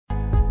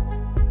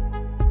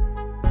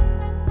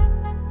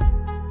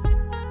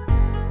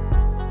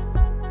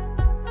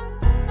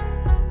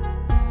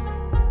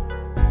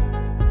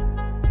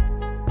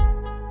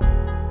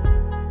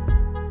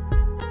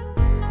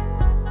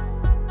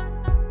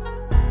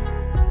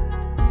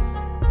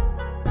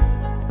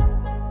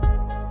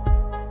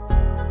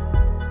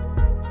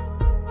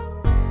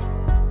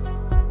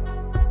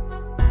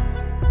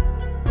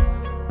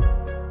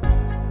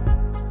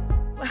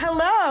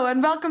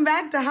and welcome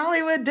back to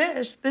Hollywood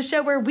Dish, the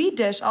show where we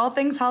dish all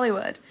things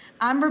Hollywood.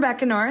 I'm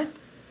Rebecca North.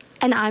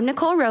 And I'm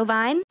Nicole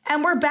Rovine.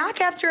 And we're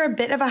back after a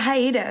bit of a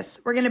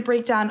hiatus. We're going to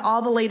break down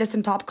all the latest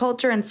in pop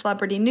culture and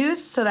celebrity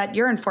news so that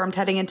you're informed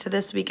heading into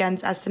this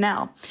weekend's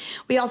SNL.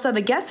 We also have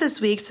a guest this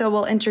week, so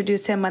we'll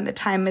introduce him when the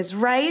time is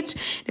right.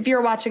 If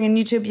you're watching on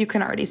YouTube, you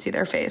can already see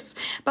their face.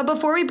 But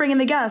before we bring in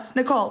the guest,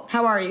 Nicole,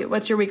 how are you?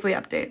 What's your weekly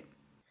update?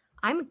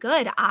 I'm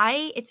good.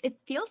 It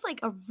feels like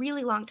a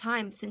really long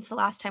time since the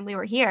last time we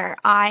were here.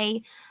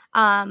 I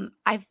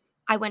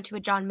went to a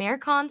John Mayer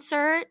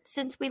concert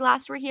since we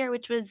last were here,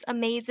 which was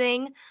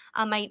amazing.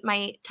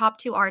 My top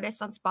two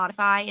artists on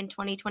Spotify in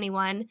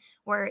 2021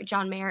 were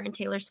John Mayer and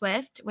Taylor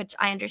Swift, which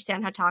I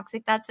understand how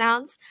toxic that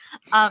sounds.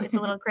 It's a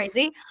little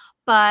crazy,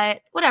 but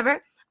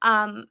whatever.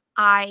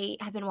 I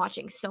have been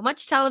watching so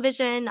much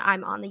television.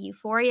 I'm on the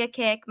Euphoria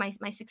kick.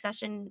 My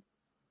Succession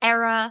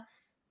era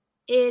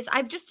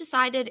I've just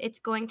decided it's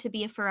going to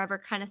be a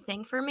forever kind of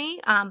thing for me.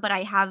 But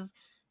I have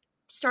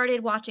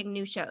started watching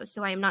new shows,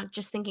 so I am not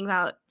just thinking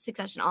about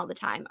Succession all the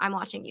time. I'm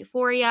watching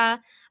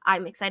Euphoria.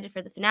 I'm excited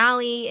for the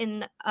finale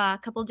in a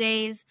couple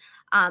days.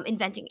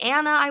 Inventing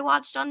Anna I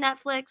watched on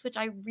Netflix, which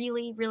I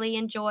really, really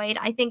enjoyed.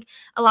 I think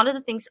a lot of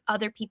the things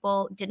other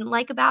people didn't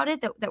like about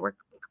it that were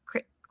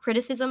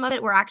criticism of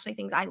it were actually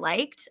things I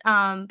liked.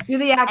 Do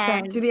the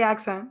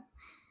accent.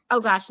 Oh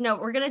gosh, no,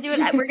 you're gonna do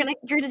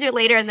it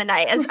later in the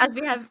night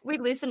as we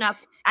loosen up.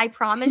 I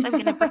promise I'm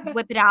gonna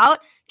whip it out.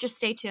 Just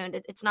stay tuned.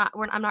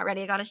 I'm not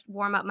ready. I gotta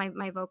warm up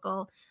my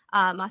vocal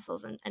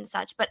muscles and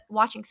such. But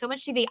watching so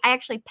much TV, I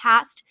actually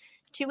passed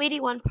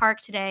 281 Park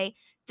today.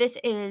 This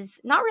is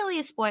not really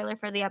a spoiler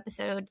for the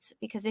episodes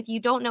because if you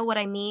don't know what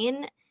I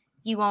mean,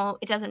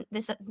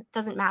 this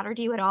doesn't matter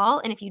to you at all.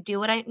 And if you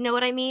do know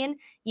what I mean,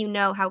 you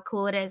know how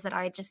cool it is that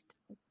I just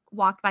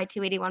walked by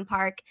 281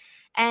 Park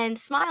and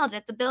smiled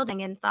at the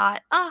building and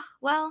thought, oh,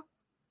 well,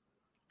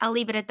 I'll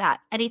leave it at that.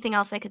 Anything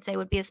else I could say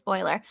would be a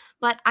spoiler.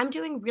 But I'm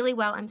doing really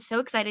well. I'm so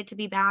excited to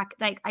be back.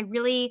 Like, I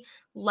really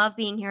love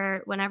being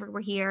here whenever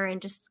we're here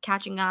and just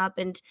catching up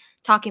and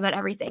talking about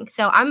everything.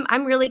 So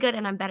I'm really good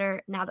and I'm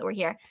better now that we're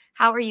here.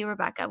 How are you,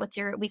 Rebecca? What's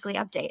your weekly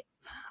update?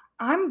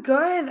 I'm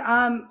good.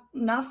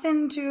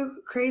 Nothing too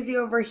crazy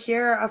over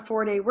here. A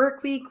 4-day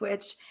work week,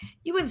 which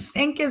you would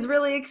think is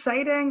really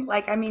exciting.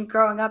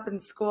 Growing up in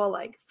school,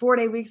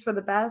 4-day weeks were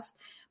the best.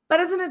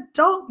 But as an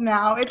adult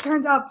now, it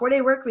turns out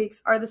 4-day work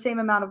weeks are the same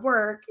amount of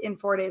work in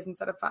 4 days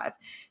instead of 5.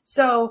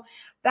 So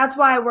that's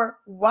why we're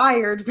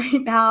wired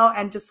right now.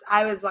 And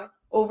I was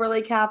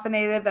overly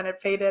caffeinated, then it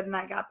faded and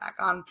I got back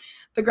on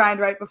the grind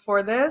right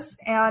before this.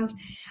 And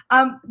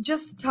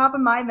just top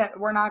of mind that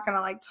we're not going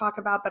to talk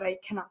about, but I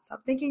cannot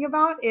stop thinking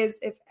about is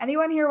if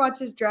anyone here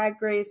watches Drag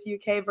Race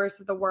UK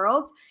versus the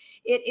World,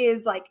 it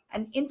is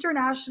an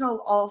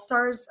international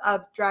all-stars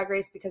of Drag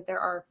Race because there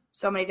are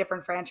so many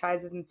different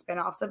franchises and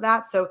spin-offs of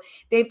that. So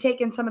they've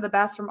taken some of the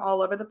best from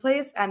all over the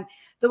place. And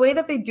the way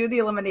that they do the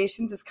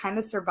eliminations is kind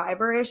of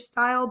Survivor-ish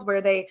styled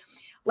where they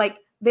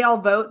all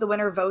vote. The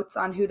winner votes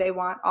on who they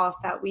want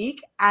off that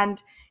week.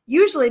 And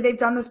usually they've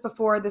done this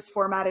before, this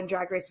format in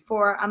Drag Race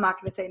before. I'm not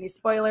going to say any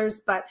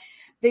spoilers, but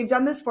they've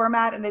done this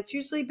format and it's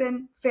usually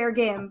been fair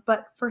game.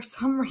 But for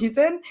some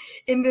reason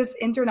in this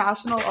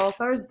international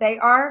All-Stars, they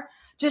are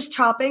just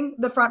chopping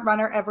the front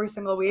runner every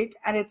single week.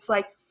 And it's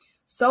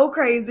so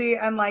crazy.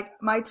 And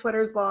my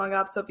Twitter's blowing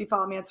up. So if you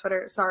follow me on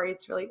Twitter, sorry,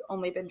 it's really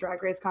only been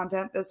Drag Race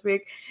content this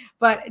week,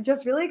 but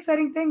just really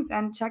exciting things.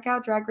 And check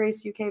out Drag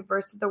Race UK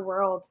versus the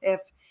World if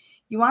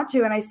you want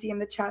to. And I see in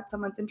the chat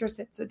someone's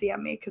interested, so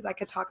DM me because I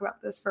could talk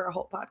about this for a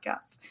whole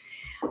podcast.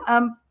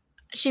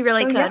 She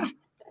really could. Yeah,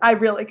 I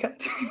really could.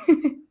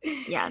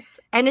 Yes.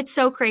 And it's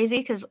so crazy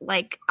because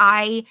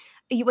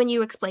when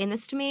you explained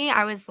this to me,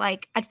 I was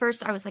at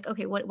first I was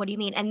okay, what do you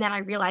mean? And then I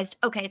realized,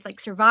 okay,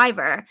 it's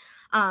Survivor.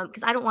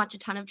 Because I don't watch a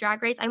ton of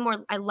Drag Race.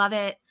 I love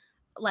it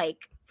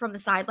from the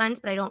sidelines,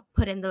 but I don't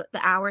put in the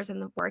hours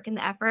and the work and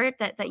the effort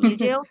that you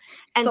do.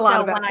 And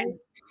so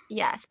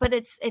yes, but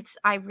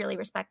I really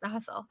respect the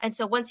hustle. And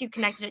so once you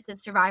connected it to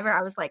Survivor,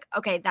 I was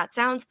okay, that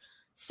sounds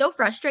so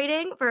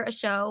frustrating for a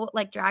show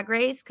like Drag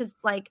Race because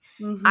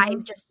I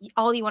just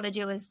all you want to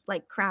do is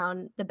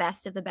crown the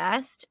best of the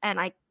best, and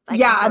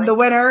and the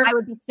winner. I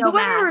would be so the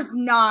mad. winner is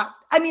not.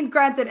 I mean,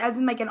 granted, as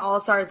in an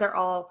All-Stars, they're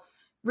all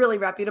really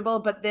reputable,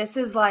 but this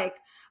is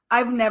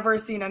I've never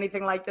seen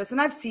anything like this, and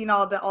I've seen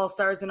all the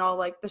All-Stars and all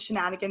the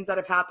shenanigans that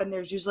have happened.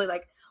 There's usually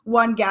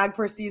one gag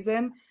per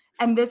season.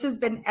 And this has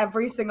been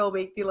every single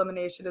week. The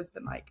elimination has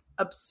been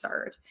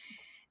absurd.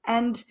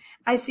 And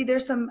I see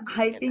there's some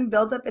hype being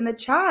built up in the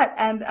chat.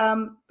 And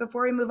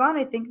before we move on,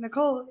 I think,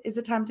 Nicole, is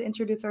it time to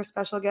introduce our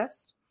special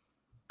guest?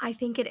 I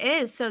think it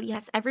is. So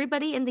yes,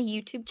 everybody in the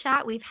YouTube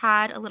chat, we've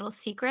had a little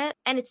secret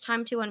and it's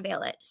time to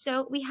unveil it.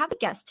 So we have a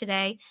guest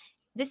today.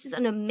 This is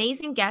an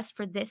amazing guest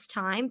for this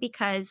time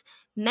because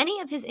many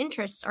of his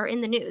interests are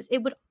in the news.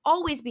 It would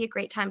always be a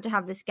great time to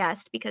have this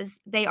guest because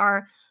they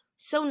are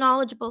so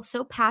knowledgeable,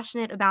 so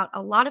passionate about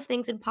a lot of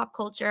things in pop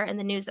culture and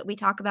the news that we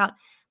talk about.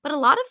 But a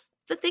lot of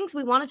the things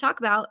we want to talk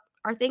about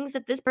are things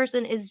that this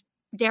person is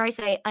dare I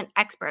say, an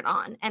expert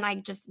on, and I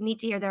just need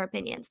to hear their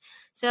opinions.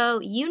 So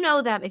you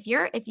know them. If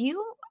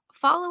you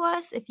follow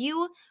us, if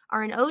you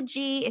are an OG,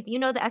 if you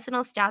know the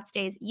SNL Stats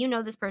Days, you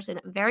know this person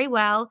very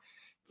well.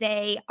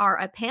 They are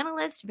a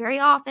panelist very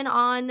often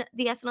on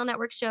the SNL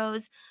Network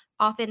shows.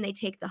 Often they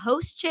take the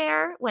host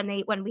chair when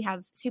we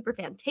have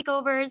superfan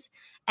takeovers,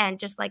 and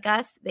just like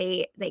us,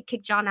 they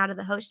kick John out of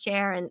the host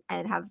chair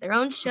and have their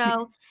own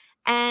show.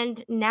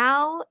 And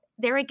now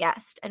they're a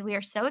guest, and we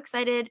are so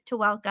excited to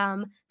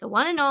welcome the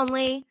one and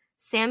only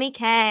Sammy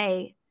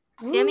K.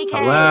 Sammy K,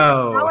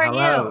 hello, how are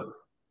hello. you?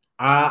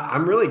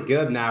 I'm really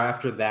good now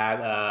after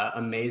that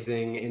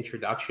amazing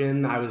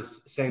introduction. I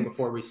was saying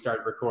before we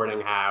started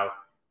recording how,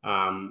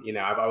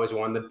 I've always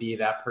wanted to be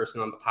that person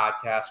on the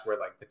podcast where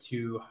like the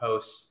two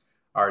hosts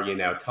are,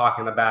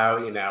 talking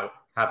about,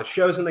 how the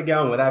show's going to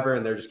go and whatever.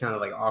 And they're just kind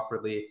of like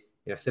awkwardly,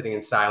 sitting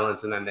in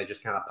silence, and then they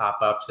just kind of pop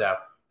up. So,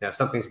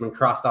 something's been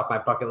crossed off my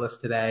bucket list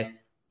today,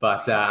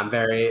 but I'm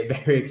very,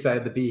 very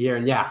excited to be here.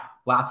 And yeah,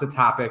 lots of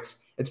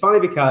topics. It's funny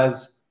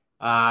because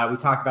we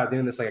talked about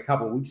doing this like a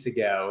couple of weeks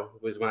ago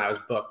was when I was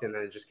booked, and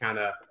then just kind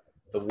of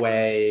the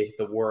way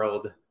the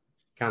world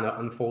kind of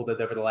unfolded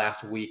over the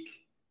last week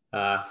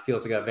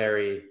feels like a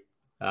very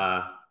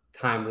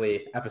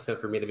timely episode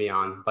for me to be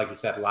on. Like you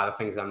said, a lot of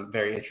things I'm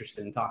very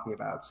interested in talking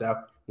about. So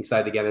I'm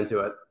excited to get into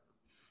it.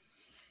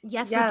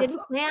 Yes, we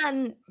didn't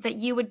plan that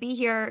you would be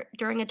here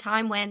during a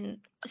time when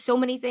so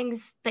many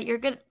things that you're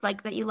good,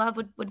 like that you love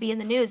would be in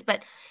the news.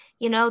 But,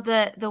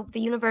 the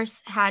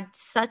universe had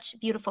such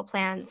beautiful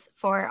plans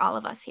for all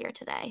of us here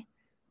today.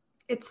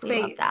 It's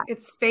fate.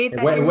 It's fate.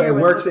 It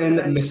works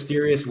in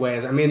mysterious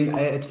ways. I mean,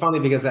 it's funny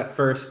because at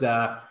first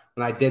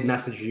when I did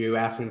message you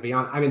asking to be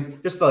on, I mean,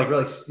 just to like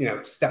really,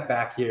 step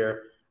back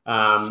here.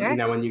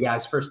 Sure. When you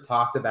guys first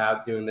talked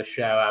about doing the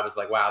show, I was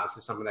like, wow, this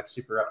is something that's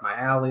super up my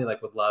alley.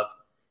 Like would love.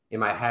 In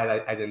my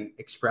head, I didn't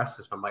express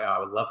this, but I'm like, oh, I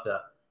would love to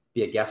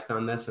be a guest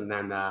on this. And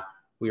then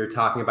we were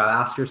talking about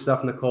Oscar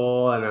stuff,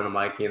 Nicole. And then I'm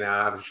like,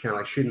 I was just kind of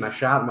like shooting my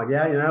shot. I'm like,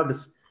 yeah,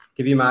 this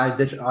give you my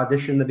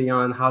audition to be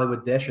on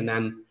Hollywood Dish. And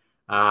then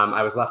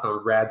I was left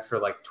on red for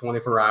like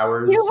 24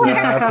 hours. Pretty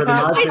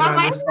much. And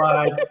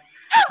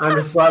I'm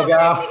just like,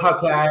 oh,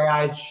 okay.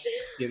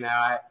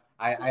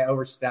 I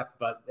overstepped,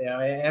 but it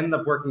ended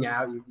up working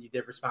out. You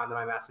did respond to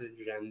my message,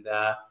 and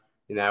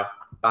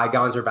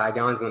bygones are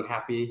bygones, and I'm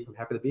happy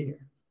to be here.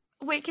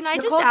 Wait, can I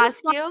just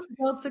ask you?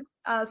 Build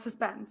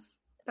suspense.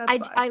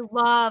 I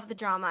love the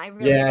drama. I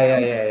really yeah.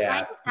 Can I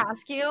just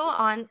ask you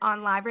on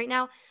live right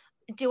now?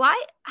 Do I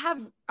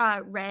have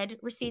red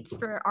receipts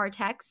for our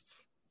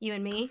texts, you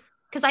and me?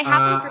 Because I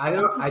have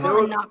them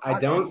I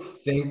don't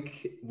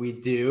think we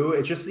do.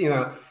 It's just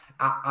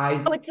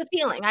Oh, it's the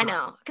feeling. I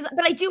know,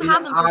 but I do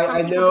have them. For some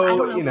I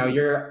know. I know.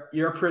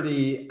 You're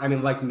pretty. I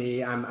mean, like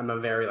me, I'm a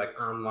very like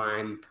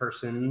online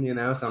person.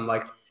 So I'm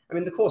like. I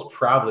mean, Nicole's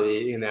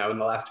probably, in the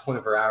last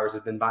 24 hours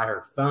has been by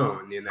her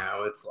phone,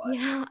 It's like...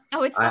 Yeah.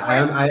 Oh, it's the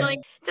worst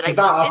feeling. Did I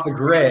not off the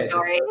grid.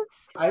 Stories?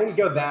 I didn't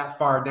go that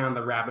far down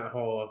the rabbit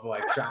hole of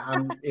like,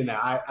 I'm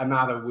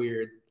not a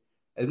weird...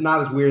 It's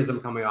not as weird as I'm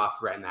coming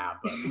off right now.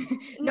 But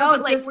no,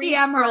 just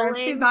DM her if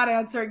she's not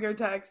answering your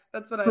text.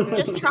 That's what I do.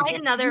 Just try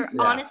another.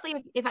 Yeah.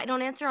 Honestly, if I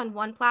don't answer on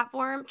one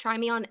platform, try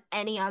me on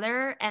any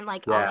other, and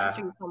I'll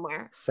answer you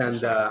somewhere.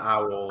 Send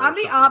owl. I'm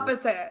the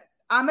opposite.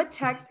 I'm a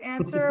text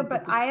answer,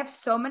 but I have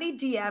so many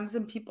DMs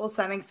and people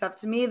sending stuff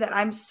to me that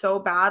I'm so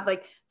bad.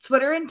 Like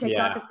Twitter and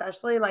TikTok,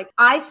 especially. Like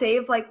I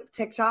save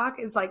TikTok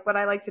is like what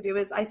I like to do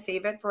is I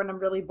save it for when I'm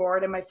really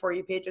bored and my For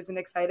You page isn't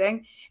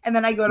exciting. And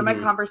then I go to my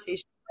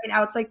conversation. Right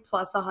now it's like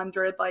plus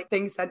 100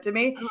 things sent to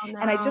me. Oh, no.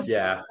 And I just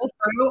scroll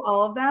through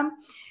all of them.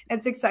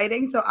 It's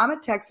exciting. So I'm a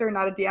texter,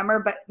 not a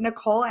DMer, but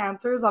Nicole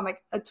answers on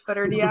like a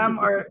Twitter DM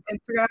or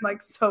Instagram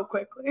like so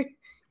quickly.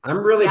 I'm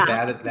really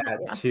bad at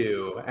that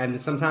too. And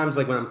sometimes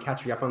like when I'm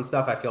catching up on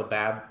stuff, I feel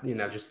bad,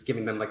 just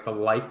giving them like the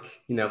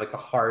like the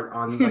heart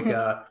on like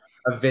a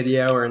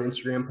video or an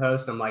Instagram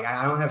post. I'm like,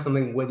 I don't have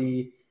something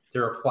witty to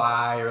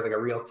reply or like a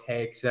real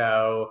take.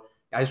 So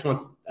I just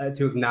want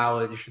to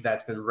acknowledge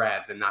that's been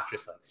read and not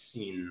just like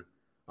seen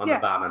on the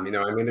bottom.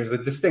 I mean, there's a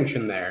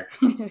distinction there.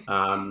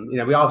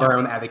 We all have our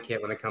own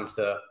etiquette when it comes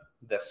to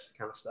this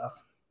kind of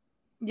stuff.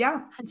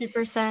 Yeah.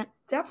 100%.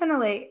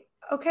 Definitely.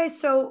 Okay.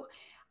 So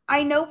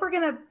I know we're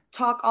going to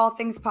talk all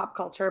things pop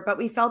culture, but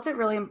we felt it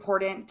really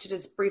important to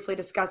just briefly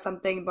discuss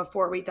something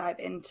before we dive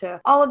into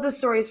all of the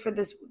stories for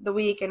the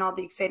week and all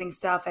the exciting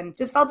stuff, and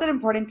just felt it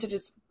important to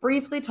just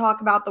briefly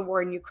talk about the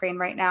war in Ukraine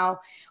right now.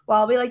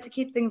 While we like to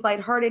keep things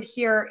lighthearted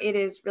here, it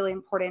is really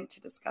important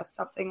to discuss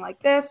something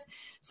like this.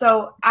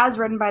 So as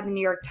written by the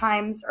New York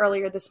Times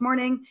earlier this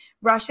morning,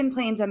 Russian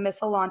planes and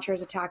missile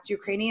launchers attacked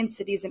Ukrainian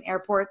cities and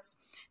airports.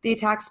 The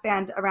attacks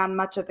spanned around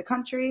much of the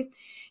country.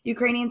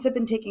 Ukrainians have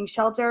been taking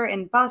shelter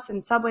in bus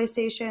and subway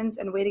stations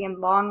and waiting in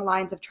long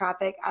lines of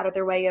traffic out of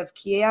their way of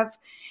Kiev.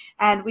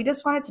 And we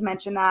just wanted to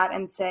mention that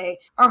and say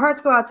our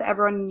hearts go out to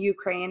everyone in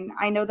Ukraine.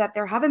 I know that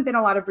there haven't been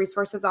a lot of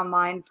resources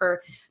online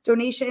for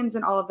donations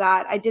and all of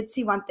that. I did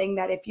see one thing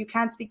that if you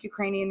can't speak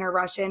Ukrainian or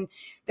Russian,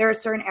 there are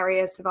certain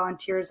areas to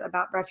volunteers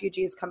about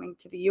refugees coming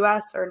to the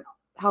U.S. or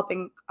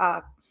helping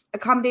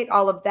accommodate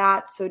all of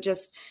that. So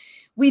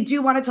we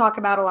do want to talk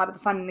about a lot of the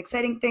fun and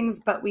exciting things,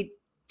 but we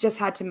just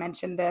had to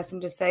mention this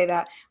and just say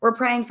that we're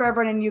praying for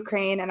everyone in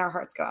Ukraine and our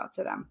hearts go out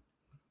to them.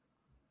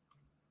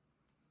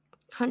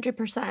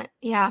 100%.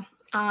 Yeah.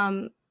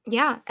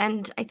 Yeah.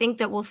 And I think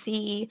that we'll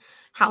see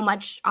how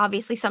much,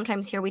 obviously,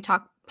 sometimes here we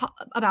talk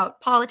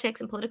about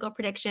politics and political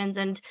predictions,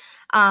 and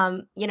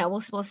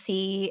we'll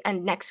see.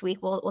 And next week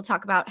we'll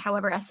talk about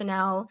however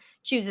SNL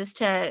chooses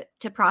to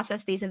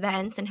process these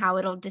events and how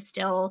it'll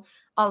distill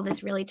all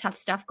this really tough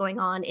stuff going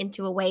on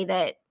into a way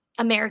that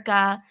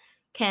America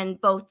can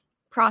both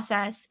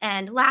process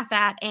and laugh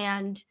at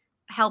and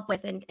help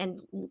with,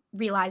 and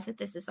realize that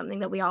this is something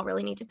that we all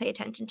really need to pay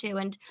attention to.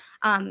 And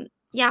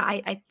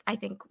I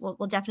think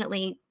we'll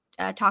definitely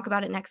talk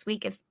about it next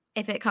week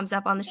if it comes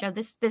up on the show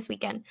this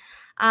weekend.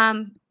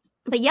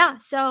 But yeah,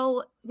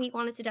 so we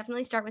wanted to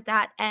definitely start with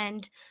that.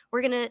 And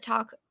we're going to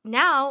talk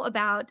now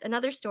about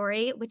another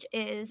story, which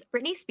is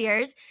Britney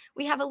Spears.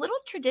 We have a little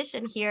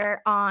tradition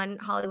here on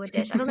Hollywood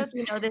Dish. I don't know if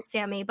you know this,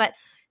 Sammy, but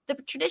the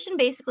tradition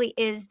basically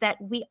is that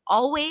we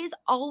always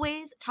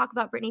talk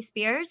about Britney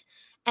Spears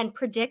and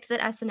predict that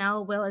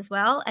SNL will as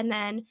well. And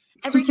then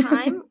every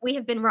time we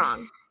have been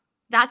wrong.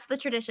 That's the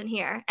tradition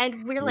here.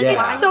 And we're like,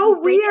 It's so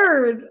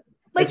weird.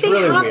 Like, they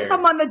really have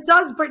someone that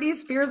does Britney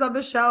Spears on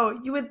the show.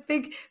 You would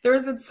think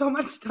there's been so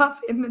much stuff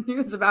in the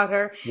news about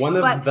her. One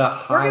of the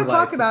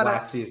highlights of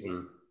last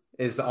season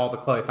is all the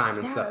Chloe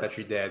Fineman stuff that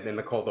she did in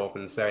the cold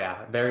open. So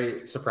yeah,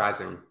 very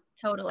surprising.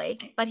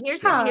 Totally. But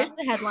here's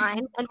the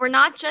headline. And we're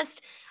not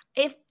just,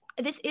 if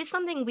this is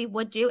something we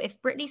would do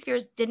if Britney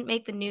Spears didn't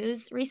make the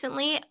news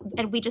recently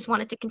and we just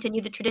wanted to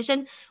continue the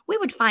tradition, we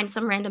would find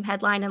some random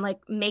headline and like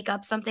make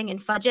up something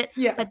and fudge it.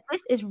 Yeah. But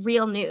this is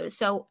real news.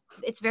 So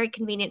it's very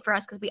convenient for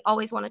us because we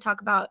always want to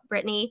talk about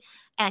Britney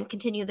and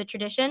continue the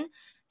tradition.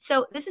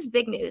 So this is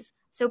big news.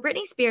 So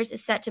Britney Spears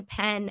is set to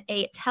pen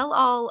a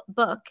tell-all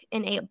book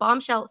in a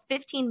bombshell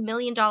 $15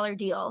 million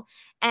deal.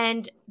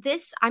 And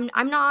this, I'm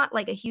not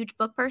like a huge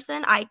book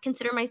person. I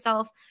consider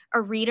myself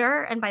a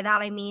reader. And by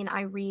that, I mean,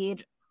 I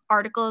read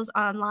articles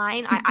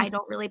online. I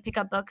don't really pick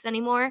up books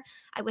anymore.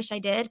 I wish I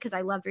did because I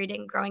loved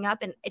reading growing up,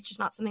 and it's just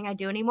not something I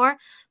do anymore.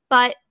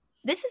 But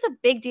this is a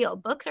big deal.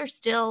 Books are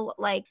still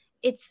like,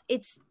 it's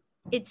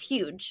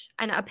huge.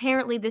 And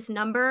apparently this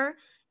number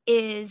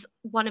is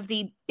one of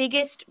the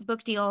biggest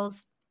book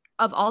deals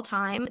of all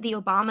time. The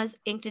Obamas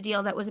inked a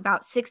deal that was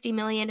about 60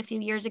 million a few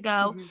years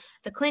ago. Mm-hmm.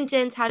 The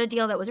Clintons had a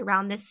deal that was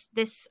around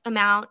this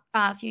amount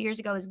a few years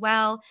ago as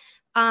well.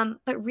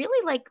 But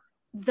really, like,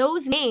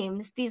 those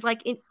names, these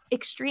like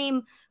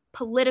extreme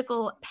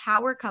political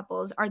power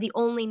couples, are the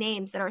only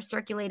names that are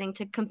circulating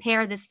to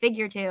compare this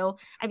figure to.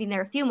 I mean, there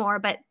are a few more,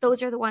 but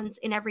those are the ones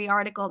in every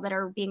article that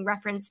are being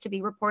referenced to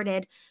be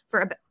reported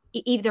for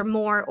either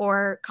more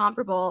or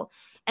comparable.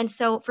 And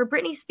so for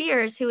Britney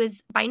Spears, who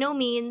is by no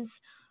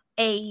means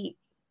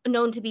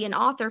known to be an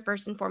author,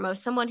 first and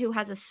foremost, someone who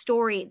has a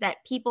story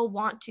that people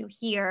want to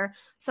hear,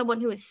 someone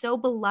who is so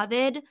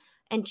beloved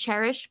and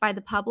cherished by the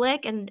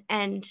public, and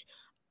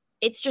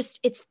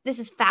this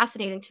is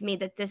fascinating to me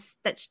that this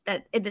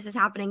is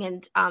happening.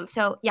 And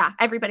so yeah,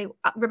 everybody,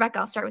 Rebecca,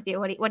 I'll start with you.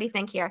 What do you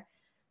think here?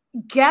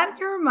 Get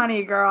your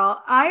money,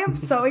 girl. I am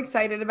so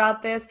excited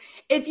about this.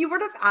 If you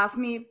would have asked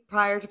me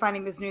prior to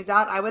finding this news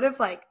out, I would have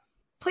like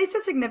placed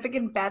a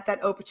significant bet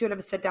that Oprah should have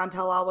a sit down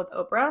tell all with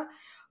Oprah.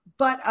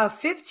 But a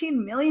 $15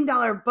 million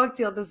book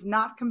deal does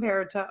not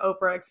compare to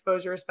Oprah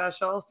exposure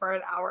special for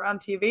an hour on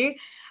TV.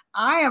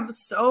 I am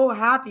so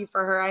happy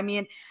for her. I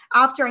mean,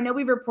 I know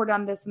we reported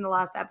on this in the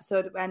last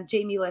episode when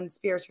Jamie Lynn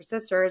Spears, her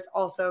sister, is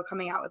also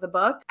coming out with a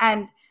book.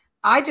 And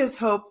I just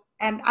hope,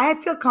 and I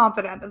feel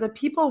confident that the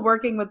people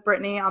working with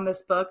Britney on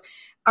this book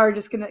are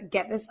just going to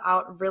get this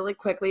out really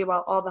quickly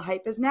while all the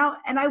hype is now.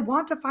 And I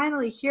want to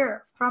finally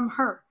hear from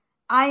her.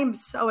 I am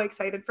so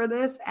excited for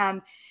this.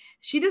 And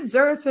she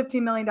deserves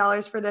 $15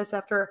 million for this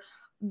after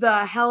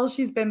the hell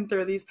she's been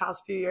through these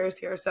past few years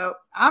here. So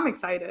I'm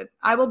excited.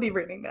 I will be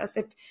reading this.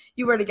 If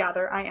you were to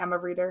gather, I am a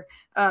reader,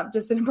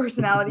 just in a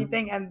personality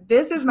thing. And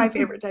this is my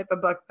favorite type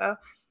of book, though.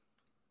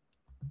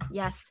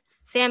 Yes.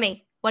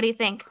 Sammy, what do you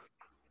think?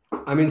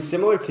 I mean,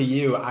 similar to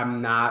you,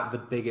 I'm not the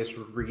biggest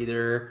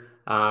reader.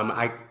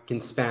 I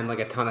can spend like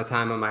a ton of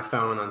time on my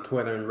phone, on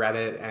Twitter and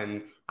Reddit,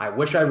 and I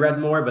wish I read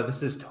more, but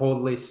this is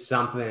totally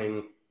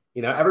something,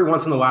 every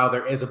once in a while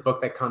there is a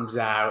book that comes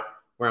out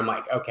where I'm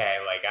like, okay,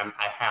 like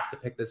I have to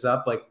pick this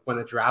up like when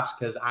it drops,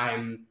 because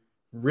I'm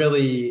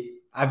really,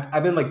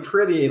 I've been like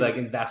pretty like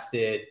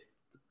invested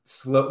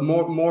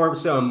more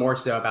so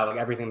about like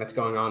everything that's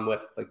going on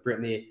with like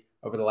Britney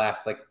over the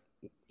last like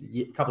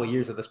couple of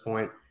years at this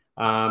point.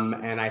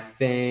 And I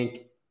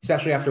think,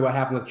 especially after what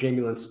happened with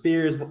Jamie Lynn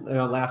Spears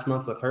last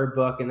month with her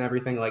book and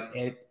everything, like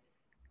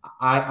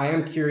I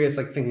am curious,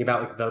 like thinking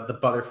about like the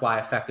butterfly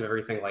effect of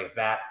everything like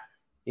that,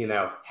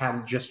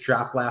 hadn't just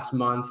dropped last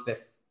month,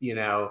 if,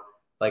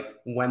 like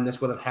when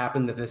this would have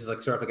happened, that this is like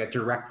sort of like a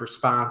direct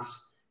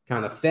response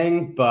kind of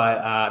thing.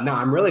 But no,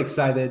 I'm really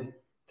excited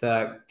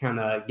to kind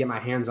of get my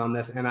hands on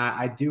this. And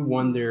I do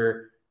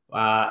wonder,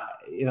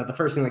 the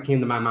first thing that came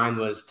to my mind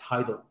was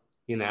title.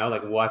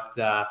 Like what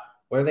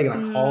are they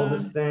going to call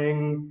this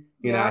thing?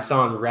 I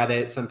saw on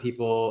Reddit, some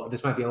people,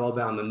 this might be a little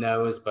bit on the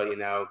nose, but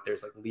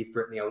there's like Leave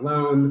Britney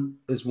Alone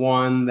is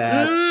one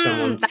that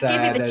someone that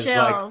said gave me the is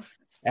chills.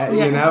 like,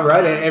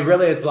 right? It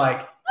really, it's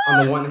like,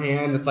 on the one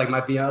hand, it's like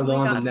might be a little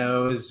on God. the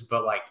nose,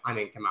 but like, I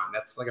mean, come on,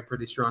 that's like a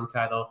pretty strong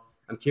title.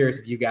 I'm curious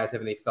if you guys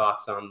have any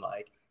thoughts on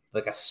like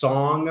a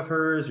song of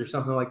hers or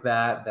something like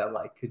that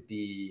like could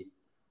be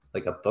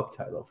like a book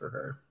title for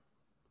her.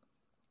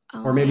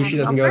 Or maybe she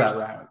doesn't go that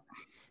route.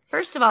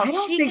 First of all,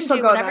 she can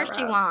do whatever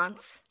she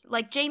wants.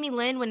 Like Jamie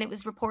Lynn, when it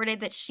was reported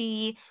that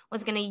she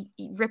was going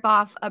to rip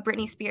off a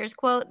Britney Spears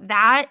quote,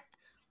 that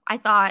I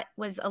thought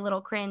was a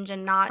little cringe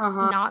and not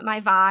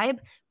my vibe.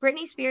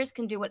 Britney Spears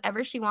can do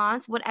whatever she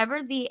wants.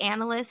 Whatever the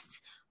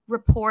analysts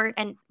report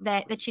and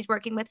that she's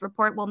working with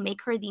report will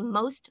make her the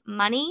most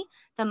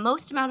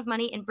amount of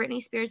money in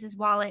Britney Spears'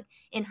 wallet,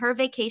 in her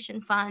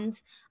vacation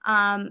funds,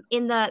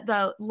 in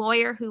the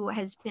lawyer who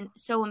has been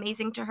so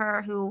amazing to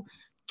her, who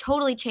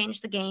totally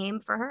changed the game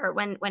for her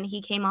when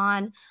he came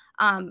on.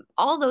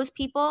 All those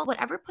people,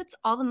 whatever puts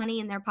all the money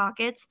in their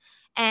pockets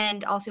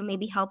and also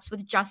maybe helps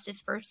with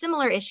justice for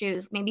similar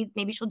issues.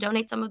 Maybe she'll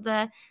donate some of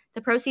the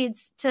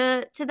proceeds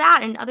to that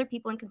and other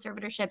people in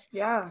conservatorships.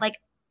 Yeah. Like,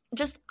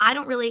 just,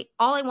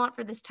 all I want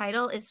for this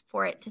title is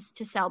for it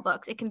to sell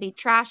books. It can be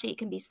trashy, it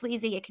can be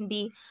sleazy, it can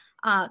be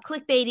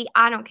clickbaity.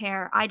 I don't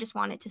care. I just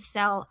want it to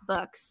sell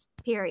books,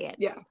 period.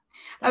 Yeah.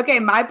 Okay,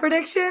 my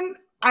prediction,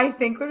 I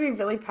think, would be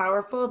really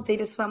powerful if they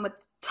just went with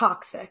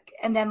toxic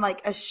and then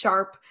like a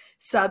sharp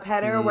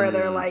subheader where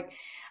they're like,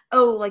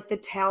 oh, like the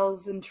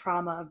tales and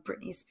trauma of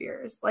Britney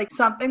Spears. Like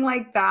something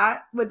like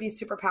that would be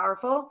super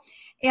powerful.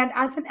 And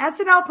as an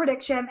SNL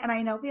prediction, and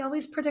I know we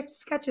always predict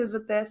sketches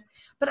with this,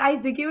 but I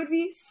think it would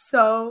be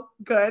so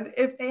good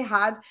if they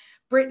had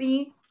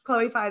Chloe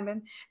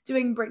Fineman,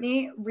 doing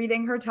Britney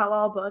reading her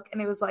tell-all book,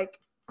 and it was like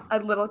a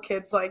little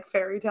kid's like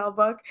fairy tale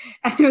book,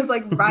 and it was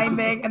like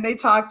rhyming, and they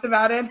talked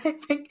about it. I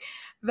think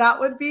that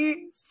would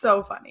be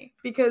so funny,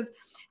 because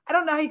I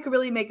don't know how you could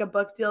really make a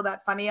book deal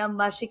that funny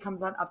unless she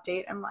comes on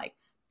Update and like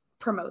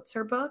promotes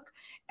her book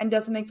and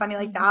does something funny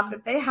like that. But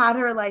if they had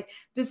her like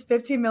this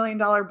 $15 million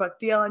book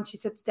deal and she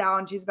sits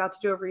down, she's about to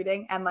do a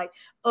reading and like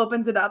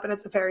opens it up and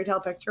it's a fairy tale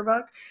picture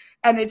book,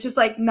 and it's just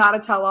like not a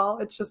tell-all,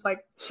 it's just like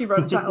she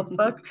wrote a child's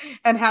book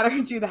and had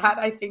her do that,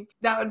 I think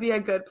that would be a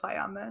good play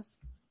on this.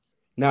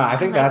 No, I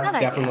think that's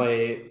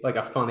definitely like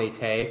a funny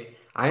take.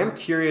 I am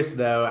curious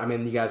though. I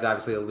mean, you guys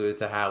obviously alluded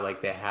to how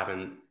like they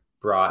haven't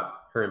brought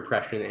her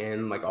impression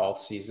in like all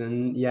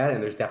season yet,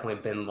 and there's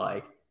definitely been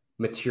like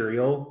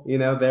material,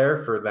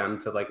 there for them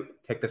to like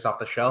take this off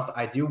the shelf.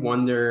 I do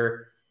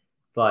wonder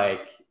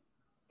like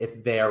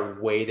if they are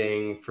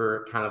waiting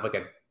for kind of like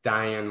a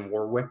Dionne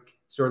Warwick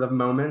sort of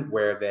moment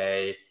where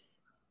they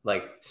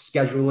like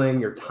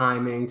scheduling or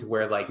timing to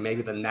where like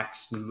maybe the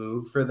next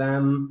move for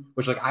them,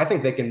 which like I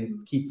think they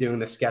can keep doing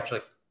the sketch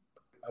like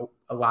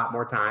a lot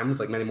more times,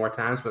 like many more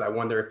times, but I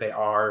wonder if they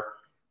are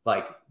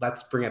like,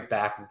 let's bring it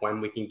back when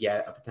we can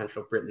get a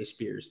potential Britney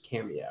Spears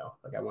cameo.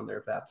 Like, I wonder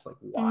if that's like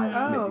why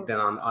it's maybe been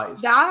on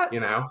ice,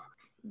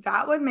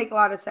 That would make a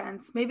lot of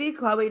sense. Maybe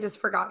Chloe just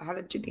forgot how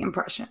to do the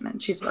impression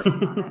and she's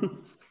working on it.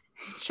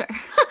 Sure.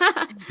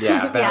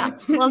 Yeah.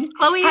 Well,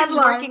 Chloe is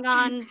working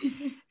on,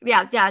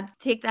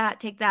 take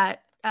that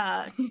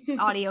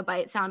audio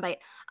sound bite.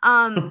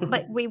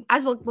 But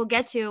we'll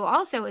get to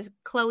also is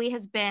Chloe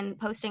has been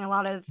posting a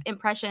lot of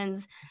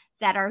impressions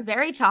that are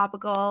very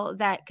topical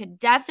that could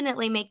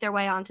definitely make their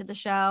way onto the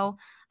show.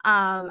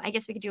 I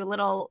guess we could do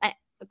a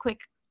quick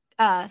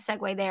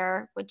segue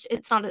there, which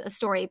it's not a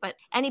story, but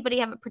anybody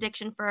have a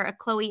prediction for a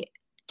Chloe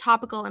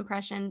topical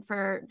impression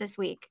for this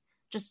week?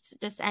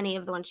 Just any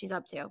of the ones she's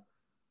up to.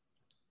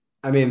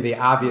 I mean, the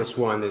obvious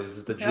one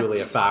is the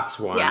Julia Fox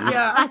one.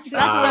 Yeah. That's the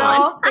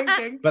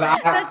one. But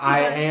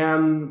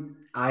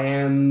I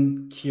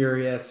am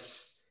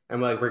curious, and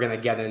like we're gonna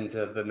get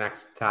into the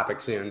next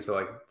topic soon, so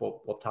like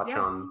we'll touch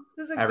on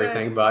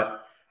everything.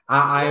 But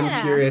I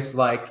am curious.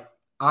 Like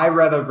I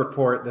read a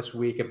report this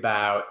week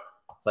about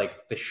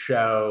like the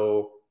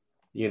show,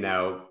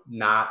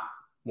 not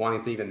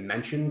wanting to even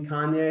mention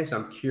Kanye. So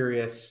I'm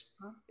curious,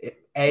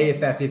 A, if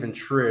that's even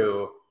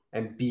true,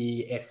 and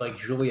B, if like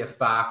Julia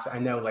Fox, I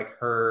know like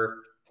her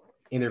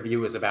interview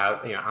was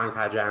about,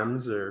 Anka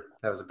Jams, or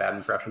that was a bad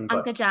impression.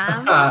 But, Anka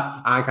Jams.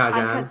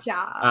 Anka Jams.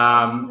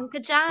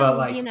 Anka Jams, but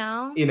like,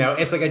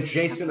 it's like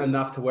adjacent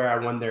enough to where I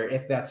wonder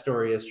if that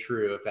story is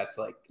true, if that's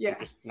like, you're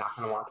just not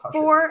going to want to touch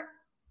it.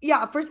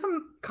 Yeah, for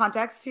some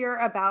context here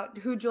about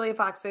who Julia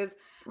Fox is.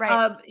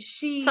 Right.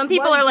 Some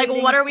people are like,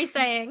 what are we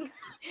saying?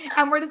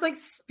 And we're just like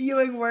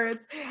spewing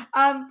words.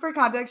 For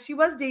context, she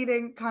was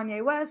dating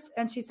Kanye West,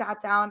 and she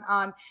sat down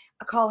on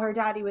a Call Her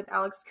Daddy with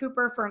Alex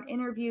Cooper for an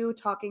interview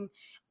talking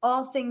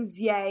all things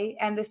Ye.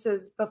 And this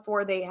is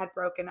before they had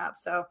broken up.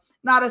 So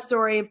not a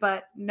story,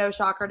 but no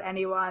shocker to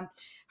anyone.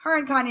 Her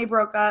and Kanye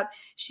broke up.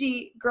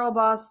 She girl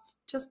bossed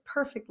just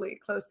perfectly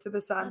close to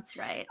the sun. That's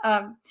right.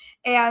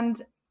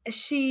 And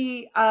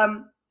she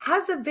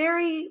has a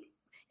very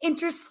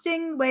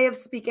interesting way of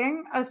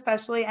speaking,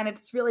 especially, and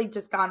it's really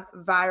just gone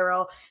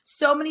viral.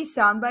 So many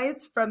sound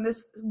bites from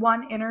this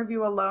one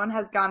interview alone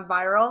has gone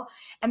viral,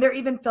 and they're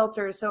even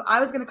filters. So I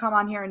was going to come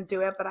on here and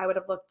do it, but I would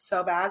have looked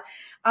so bad.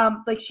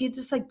 Like she had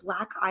just like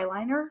black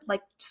eyeliner,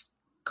 like just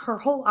her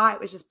whole eye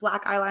was just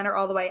black eyeliner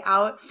all the way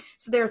out.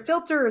 So there are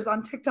filters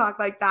on TikTok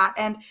like that.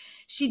 And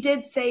she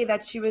did say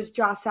that she was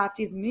Josh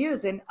Safdie's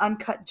muse in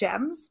Uncut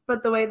Gems,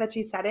 but the way that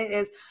she said it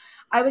is,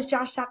 I was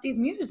Josh Safdie's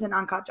muse in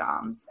Uncut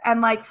Gems. And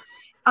like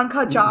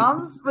Uncut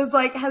Gems was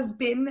like, has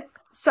been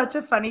such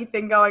a funny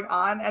thing going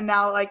on. And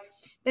now like,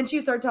 then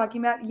she started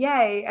talking about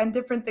Yay and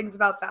different things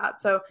about that.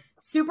 So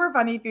super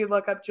funny if you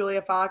look up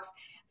Julia Fox.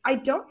 I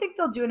don't think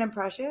they'll do an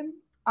impression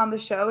on the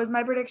show is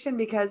my prediction,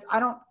 because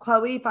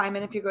Chloe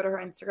Fineman, if you go to her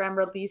Instagram,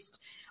 released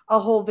a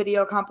whole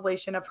video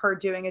compilation of her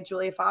doing a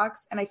Julia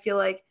Fox. And I feel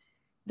like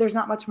there's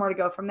not much more to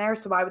go from there.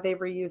 So why would they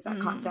reuse that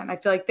content? I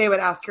feel like they would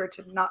ask her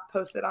to not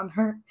post it on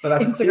her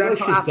Instagram.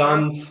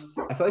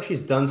 I feel like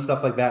she's done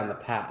stuff like that in the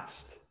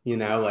past. You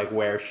know, like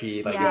where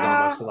she like is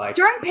almost like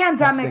during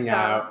pandemic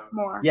though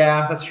more.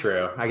 Yeah, that's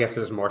true. I guess it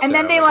was more. And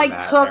then they like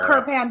took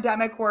her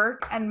pandemic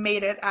work and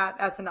made it at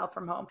SNL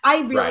from home.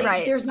 I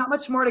really there's not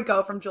much more to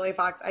go from Julia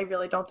Fox. I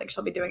really don't think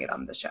she'll be doing it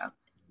on the show.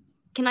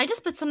 Can I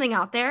just put something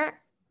out there?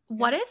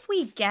 What if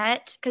we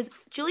get, because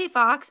Julia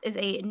Fox is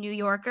a New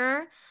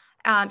Yorker.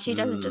 She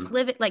doesn't just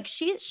live it, like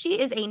she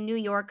is a New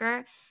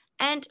Yorker.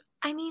 And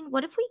I mean,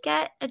 what if we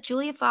get a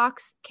Julia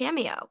Fox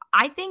cameo?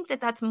 I think that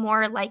that's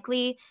more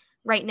likely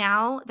right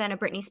now than a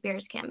Britney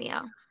Spears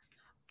cameo.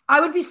 I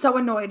would be so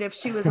annoyed if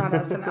she was on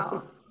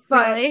SNL.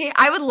 But really?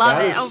 I would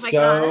love it. Oh my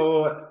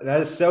god.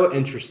 That is so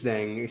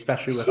interesting,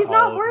 especially with she's all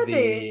not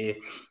worthy.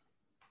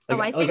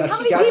 Like, I think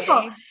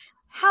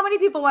how many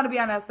people want to be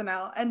on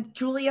SNL? And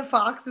Julia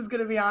Fox is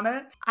going to be on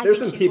it? There's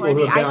been people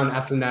who have been on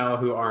SNL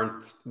who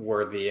aren't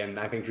worthy, and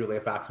I think Julia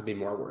Fox would be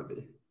more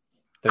worthy.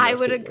 I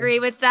would agree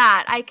with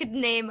that. I could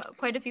name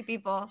quite a few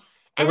people.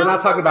 And we're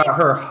not talking about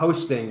her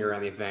hosting or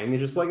anything.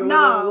 It's just like a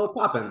little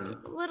poppin'.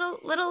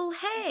 Little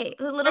hey.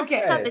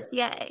 Sup, it's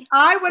yay.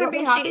 I wouldn't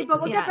be happy,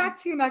 but we'll get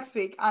back to you next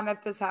week on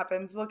if this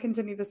happens. We'll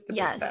continue this debate.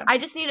 Yes.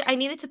 Then. I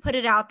needed to put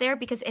it out there,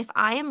 because if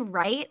I am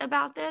right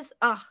about this,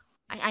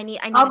 I need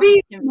I'll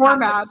be more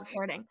mad.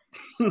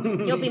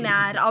 You'll be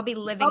mad. I'll be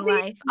living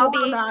life. I'll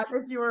be mad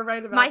if you were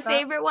right about my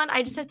favorite one.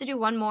 I just have to do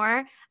one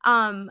more.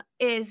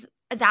 Is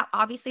that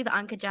obviously the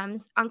Uncut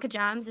Gems. Uncut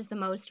Gems is the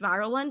most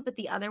viral one, but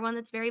the other one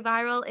that's very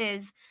viral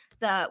is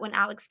when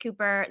Alex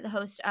Cooper, the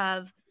host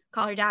of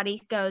Call Her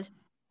Daddy, goes,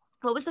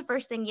 "What was the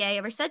first thing Ye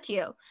ever said to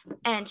you?"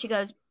 And she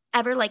goes,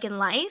 "Ever like in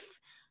life?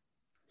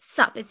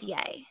 Sup, it's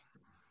Ye."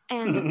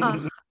 And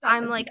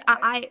I'm like,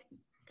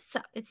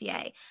 sup, it's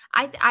Ye.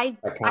 I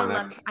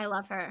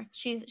love her.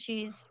 She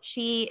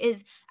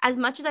is, as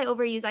much as I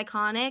overuse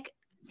iconic,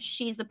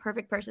 she's the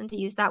perfect person to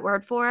use that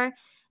word for.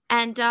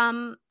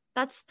 And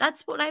that's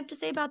what I have to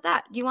say about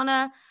that. Do you want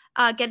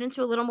to get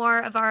into a little more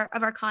of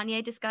our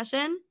Kanye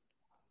discussion?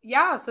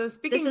 Yeah. So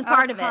speaking of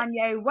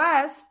Kanye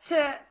West, you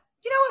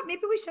know what?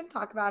 Maybe we shouldn't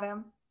talk about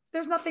him.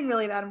 There's nothing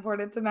really that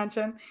important to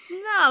mention.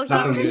 No,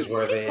 nothing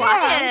newsworthy.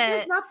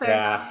 There's nothing.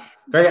 Yeah,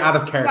 very out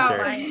of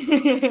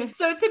character.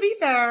 So to be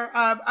fair,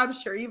 I'm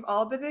sure you've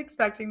all been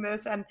expecting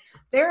this, and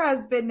there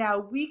has been now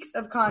weeks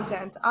of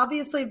content.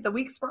 Obviously, the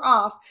weeks we're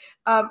off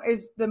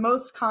is the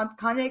most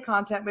Kanye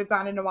content we've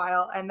gotten in a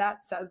while, and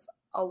that says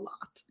a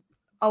lot.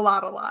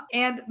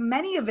 And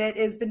many of it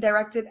has been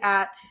directed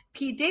at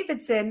Pete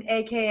Davidson,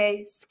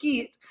 aka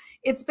Skeet.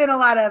 It's been a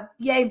lot of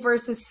Ye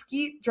versus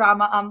Skeet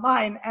drama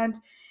online, and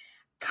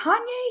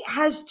Kanye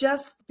has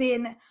just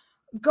been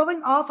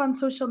going off on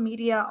social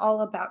media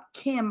all about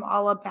Kim,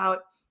 all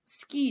about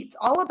Skeet,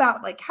 all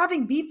about like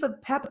having beef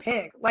with Peppa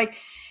Pig. Like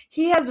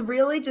he has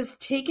really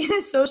just taken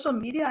his social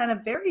media in a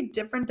very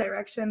different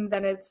direction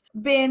than it's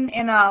been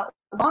in a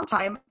long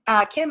time.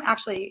 Kim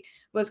actually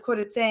was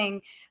quoted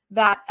saying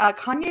that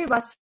Kanye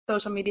West's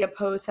social media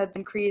posts have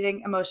been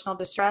creating emotional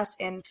distress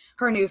in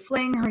her new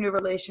fling, her new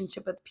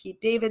relationship with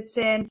Pete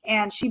Davidson,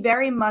 and she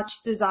very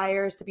much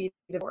desires to be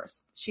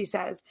divorced, she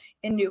says,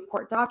 in new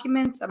court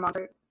documents among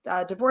her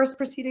divorce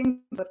proceedings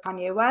with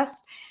Kanye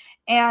West.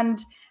 And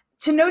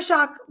to no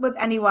shock with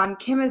anyone,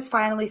 Kim is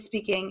finally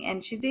speaking,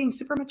 and she's being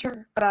super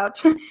mature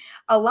about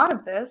a lot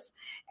of this.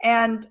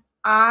 And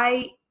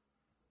I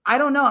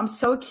don't know. I'm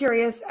so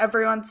curious.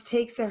 Everyone's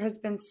takes. There has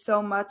been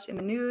so much in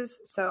the news,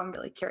 so I'm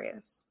really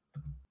curious.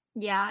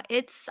 Yeah,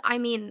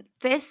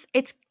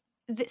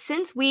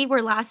 since we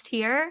were last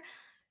here,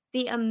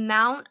 the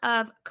amount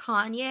of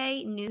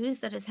Kanye news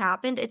that has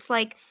happened, it's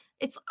like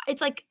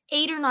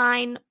 8 or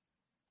 9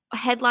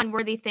 headline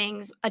worthy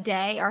things a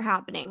day are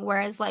happening,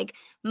 whereas like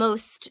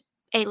most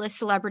A-list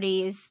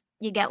celebrities,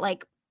 you get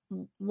like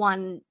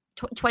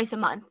twice a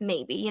month,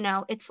 maybe, you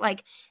know. It's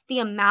like the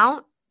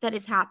amount that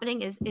is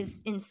happening is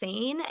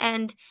insane,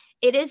 and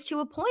it is to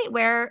a point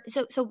where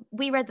so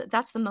we read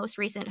that's the most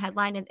recent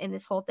headline in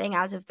this whole thing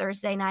as of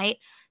Thursday night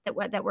that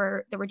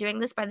we're doing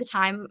this. By the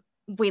time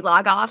we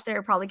log off, there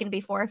are probably going to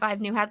be 4 or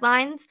 5 new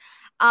headlines,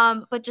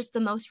 but just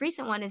the most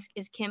recent one is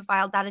Kim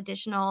filed that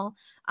additional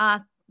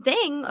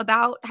thing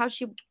about how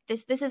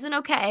this isn't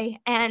okay,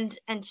 and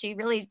she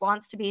really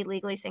wants to be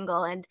legally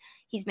single, and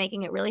he's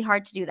making it really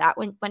hard to do that.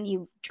 When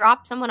you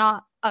drop someone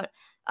off,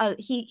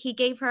 he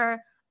gave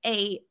her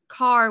a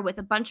car with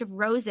a bunch of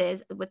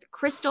roses with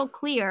crystal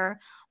clear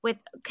with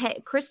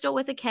crystal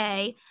with a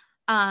K,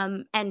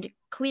 and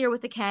clear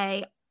with a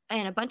K,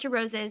 and a bunch of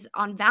roses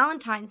on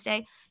Valentine's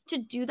Day. To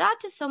do that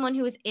to someone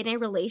who is in a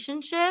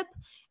relationship,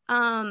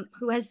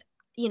 who has,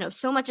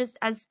 so much as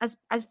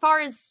far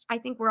as I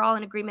think we're all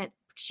in agreement,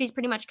 she's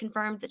pretty much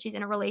confirmed that she's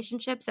in a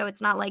relationship. So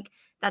it's not like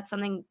that's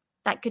something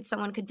that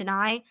someone could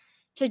deny.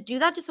 To do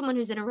that to someone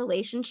who's in a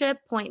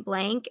relationship point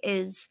blank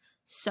is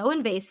so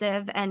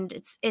invasive, and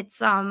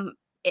it's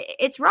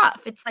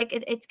rough. It's like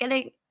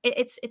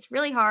it's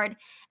really hard,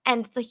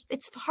 and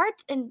it's hard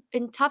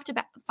and tough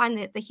to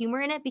find the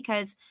humor in it,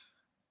 because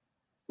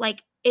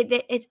like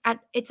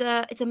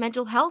it's a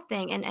mental health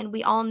thing, and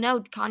we all know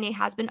Kanye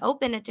has been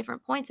open at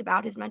different points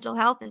about his mental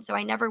health, and so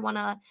I never want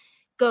to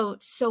go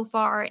so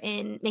far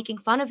in making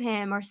fun of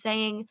him or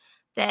saying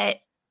that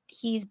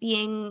he's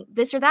being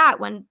this or that,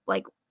 when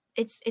like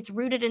it's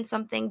rooted in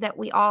something that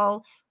we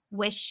all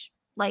wish,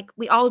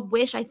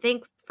 I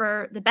think,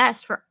 for the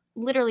best for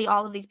literally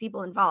all of these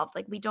people involved.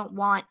 Like, we don't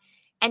want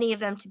any of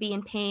them to be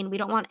in pain. We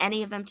don't want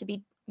any of them to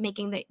be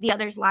making the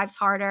others' lives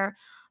harder.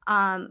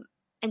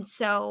 And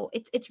so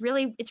it's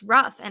really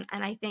rough. And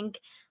I think,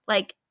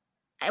 like,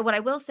 what I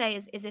will say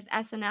is if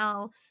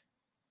SNL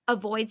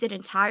avoids it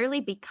entirely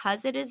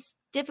because it is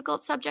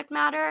difficult subject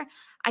matter,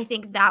 I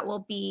think that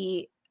will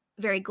be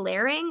very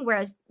glaring.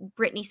 Whereas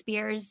Britney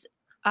Spears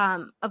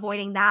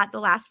avoiding that the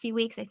last few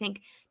weeks, I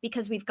think,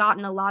 because we've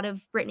gotten a lot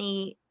of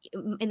Britney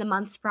in the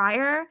months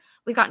prior,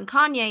 we've gotten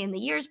Kanye in the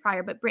years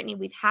prior, but Britney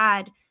we've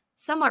had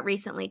somewhat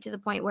recently, to the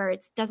point where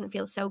it doesn't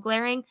feel so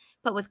glaring.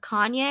 But with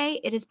Kanye,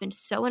 it has been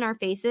so in our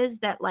faces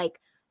that, like,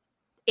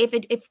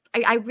 if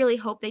I really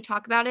hope they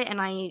talk about it, and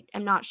I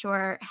am not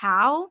sure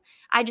how.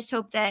 I just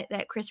hope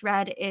that Chris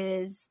Redd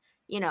is,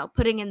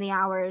 putting in the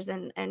hours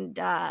and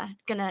gonna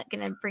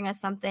bring us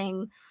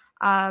something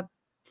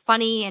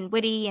funny and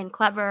witty and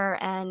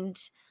clever and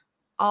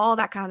all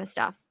that kind of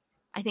stuff.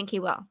 I think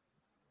he will.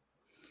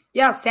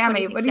 Yeah,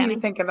 Sammy, what do you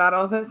think about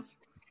all this?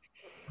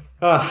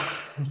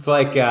 It's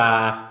like,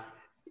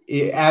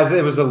 as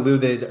it was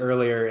alluded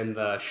earlier in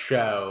the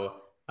show,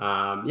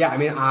 I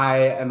mean, I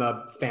am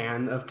a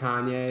fan of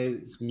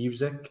Kanye's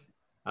music.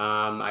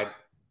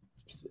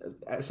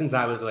 Since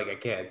I was like a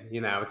kid,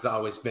 it's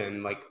always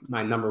been like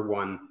my number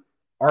one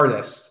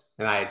artist,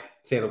 and I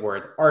say the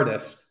word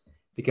artist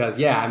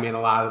because, I mean,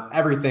 a lot of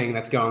everything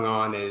that's going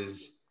on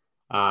is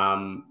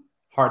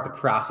hard to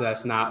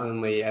process, not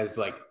only as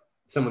like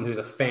someone who's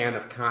a fan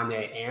of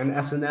Kanye and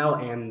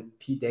SNL and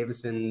Pete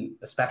Davidson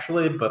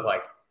especially, but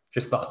like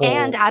just the whole,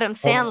 and Adam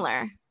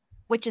Sandler,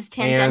 which is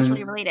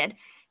tangentially related.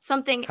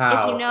 Something,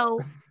 how? If you know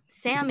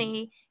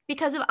Sammy,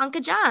 because of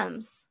Uncut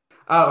Gems.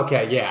 Oh,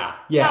 okay, yeah.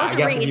 I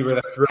guess if you were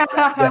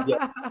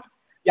the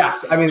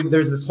yes, I mean,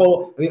 there's this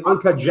whole. I mean,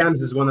 Uncut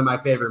Gems is one of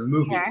my favorite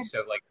movies,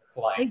 so like it's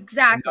like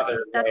exactly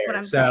that's what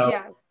I'm saying.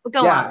 Yeah.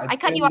 Go on. I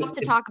cut you off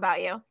to talk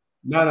about you.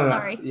 No.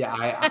 Sorry.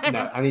 Yeah,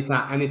 no,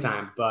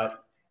 anytime.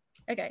 But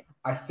okay,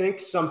 I think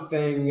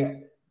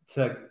something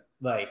to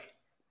like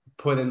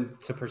put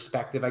into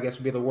perspective, I guess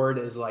would be the word,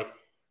 is like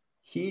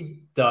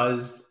he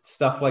does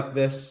stuff like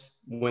this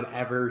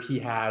whenever he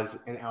has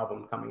an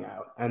album coming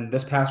out. And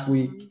this past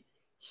week,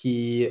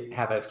 he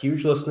had a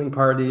huge listening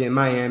party in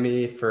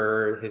Miami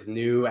for his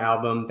new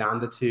album,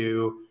 Donda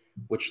 2,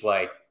 which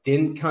like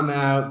didn't come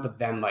out, but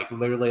then like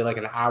literally like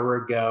an hour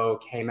ago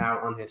came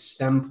out on his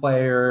STEM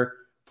Player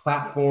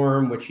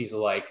platform, which he's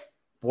like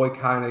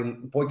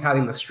boycotting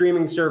the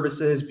streaming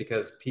services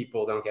because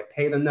people don't get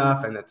paid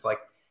enough. And it's like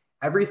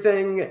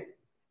everything,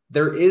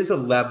 there is a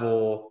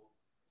level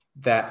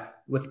that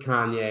with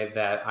Kanye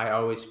that I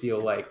always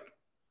feel like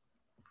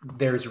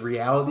there's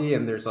reality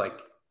and there's like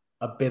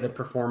a bit of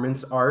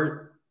performance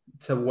art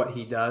to what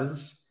he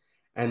does.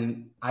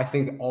 And I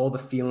think all the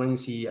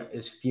feelings he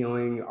is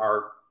feeling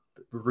are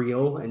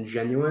real and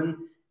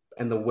genuine.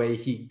 And the way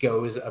he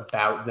goes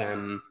about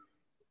them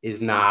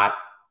is not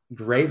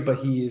great, but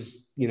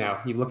he's, you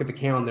look at the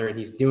calendar and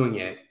he's doing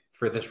it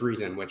for this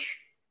reason, which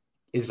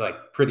is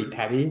like pretty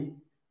petty.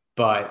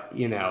 But,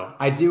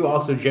 I do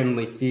also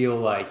generally feel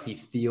like he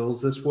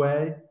feels this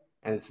way,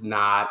 and it's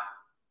not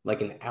like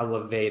an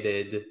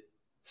elevated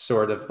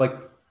sort of like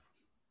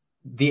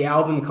the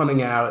album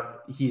coming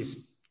out.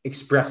 He's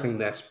expressing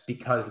this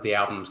because the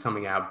album's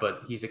coming out,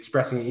 but he's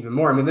expressing it even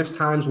more. I mean, there's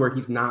times where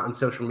he's not on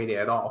social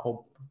media at all.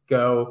 He'll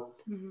go,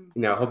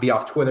 he'll be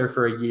off Twitter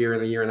for a year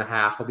and a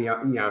half. He'll be,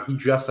 he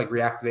just like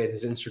reactivated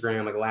his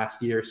Instagram like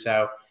last year.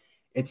 So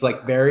it's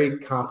like very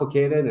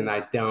complicated, and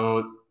I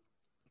don't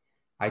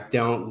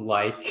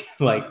like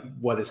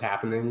what is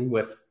happening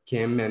with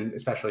Kim and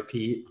especially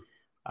Pete.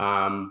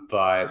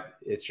 But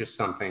it's just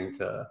something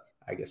to,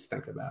 I guess,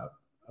 think about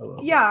a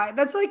little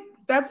bit.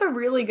 That's a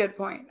really good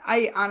point.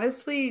 I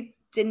honestly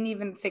didn't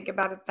even think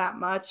about it that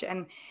much.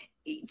 And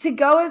to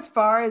go as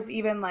far as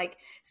even like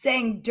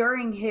saying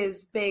during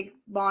his big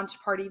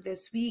launch party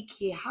this week,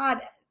 he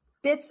had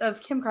bits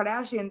of Kim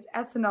Kardashian's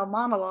SNL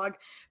monologue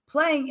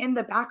playing in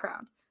the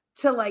background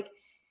to like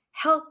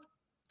help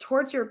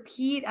torture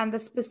Pete. And the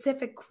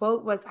specific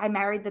quote was, "I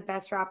married the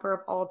best rapper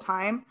of all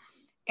time."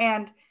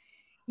 And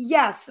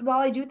yes, while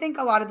I do think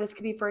a lot of this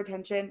could be for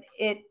attention,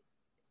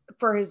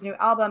 for his new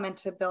album and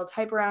to build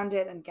hype around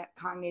it and get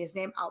Kanye's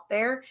name out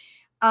there.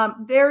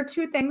 There are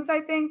two things I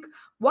think.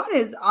 One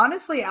is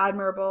honestly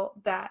admirable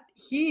that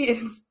he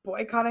is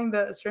boycotting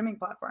the streaming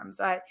platforms.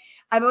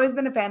 I've always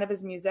been a fan of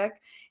his music,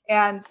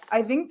 and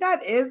I think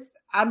that is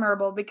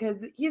admirable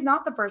because he's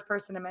not the first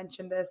person to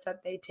mention this,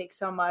 that they take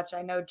so much.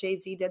 I know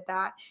Jay-Z did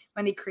that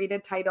when he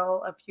created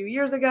Tidal a few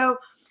years ago.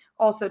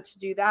 Also to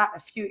do that a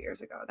few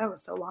years ago. That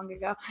was so long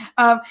ago.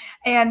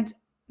 And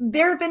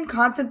there have been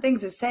constant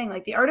things as saying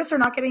like the artists are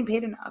not getting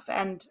paid enough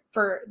and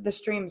for the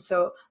streams.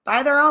 So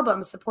buy their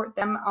albums, support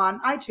them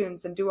on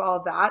iTunes and do all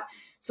of that.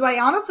 So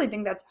I honestly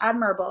think that's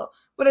admirable.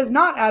 What is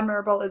not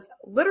admirable is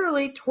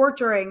literally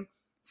torturing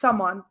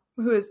someone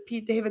who is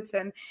Pete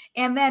Davidson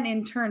and then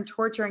in turn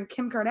torturing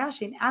Kim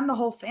Kardashian and the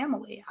whole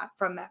family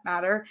from that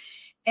matter.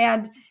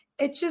 And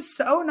it's just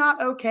so not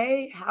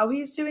okay how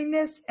he's doing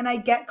this. And I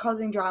get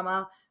causing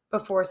drama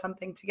before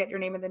something to get your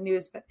name in the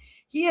news, but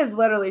he is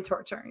literally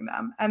torturing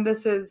them. And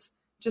this is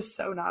just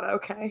so not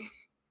okay.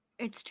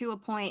 It's to a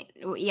point.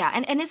 Yeah.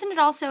 And isn't it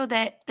also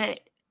that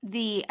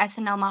the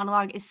SNL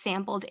monologue is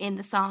sampled in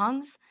the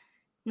songs,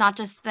 not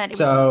just that it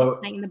was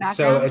playing in the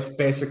background? So it's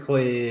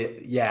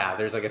basically, yeah,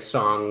 there's like a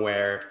song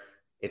where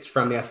it's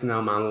from the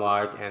SNL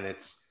monologue and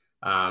it's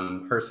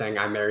her saying,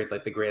 "I married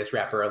like the greatest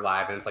rapper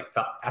alive." And it's like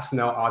the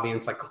SNL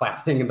audience like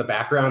clapping in the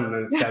background. And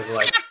then it says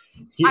like,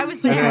 I was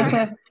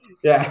there.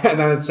 Yeah, and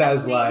then it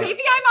says like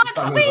maybe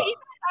I'm on. Wait,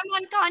 I'm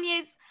on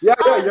Kanye's. Yeah,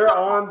 you're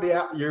on the.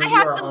 I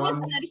have to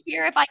listen and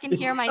hear if I can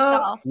hear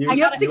myself. You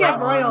have to get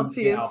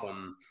royalties.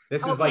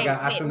 This is like an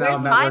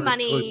SNL Network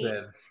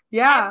exclusive.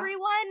 Yeah,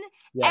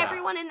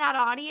 everyone in that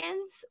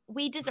audience,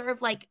 we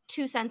deserve like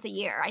 2 cents a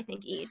year, I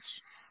think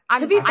each.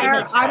 To be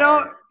fair, I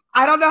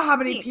don't know how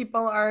many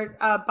people are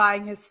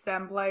buying his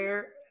stem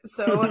player.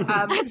 So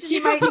he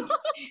might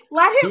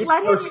let him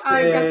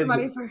get the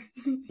money for.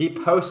 He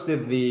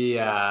posted the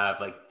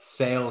like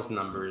sales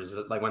numbers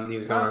like when he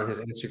was going on his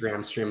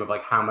Instagram stream of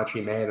like how much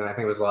he made, and I think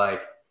it was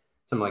like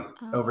something like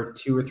over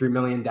 $2 or $3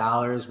 million,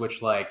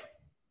 which like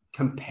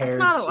compared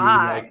to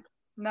like,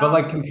 but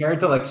like compared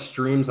to like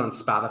streams on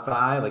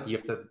Spotify, like you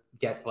have to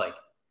get like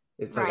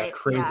it's like a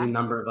crazy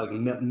number of like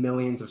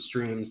millions of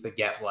streams to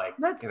get like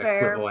that's an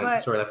fair,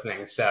 equivalent sort of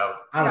thing. So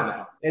I don't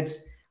know.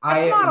 It's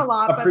not a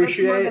lot, but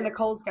it's more than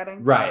Nicole's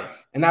getting. Right.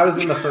 And that was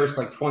in the first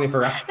like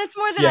 24 hours. That's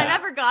more than I've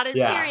ever gotten,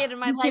 period, in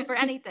my life or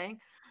anything.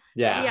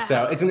 Yeah.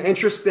 So it's an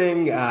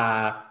interesting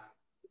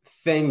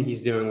thing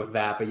he's doing with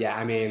that. But yeah,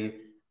 I mean,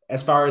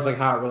 as far as like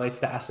how it relates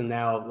to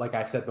SNL, like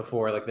I said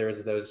before, like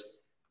there's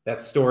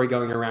that story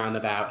going around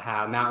about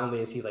how not only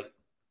is he like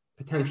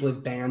potentially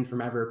banned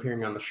from ever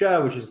appearing on the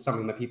show, which is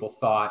something that people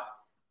thought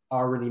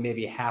already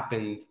maybe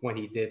happened when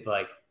he did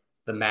like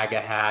the MAGA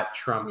hat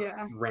Trump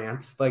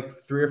rant like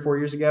 3 or 4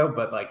 years ago,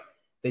 but like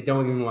they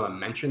don't even want to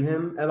mention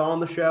him at all on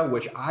the show,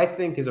 which I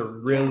think is a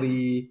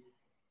really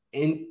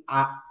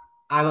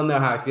I don't know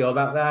how I feel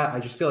about that. I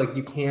just feel like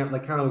you can't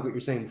like kind of like what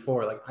you're saying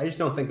before. Like I just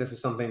don't think this is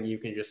something you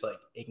can just like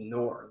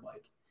ignore.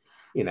 Like,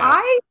 you know,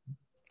 I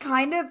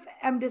kind of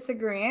am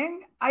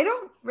disagreeing. I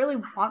don't really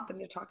want them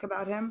to talk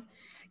about him.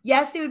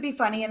 Yes, it would be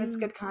funny and it's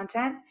good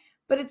content,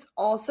 but it's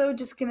also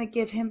just going to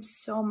give him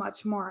so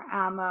much more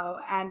ammo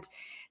and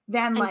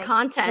like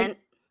content. Like,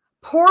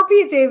 poor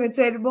Pete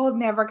Davidson will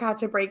never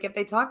catch a break if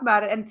they talk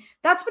about it. And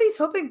that's what he's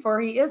hoping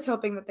for. He is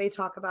hoping that they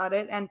talk about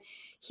it. And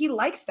he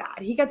likes that.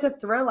 He gets a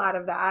thrill out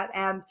of that.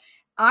 And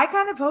I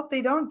kind of hope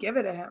they don't give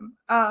it to him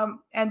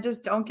and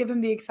just don't give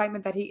him the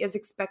excitement that he is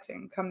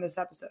expecting come this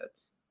episode.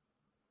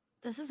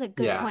 This is a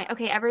good point.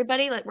 Okay,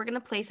 everybody, like we're going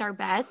to place our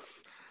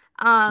bets.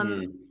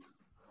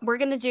 We're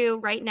going to do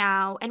right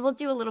now, and we'll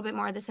do a little bit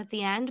more of this at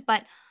the end,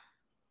 but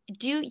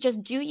do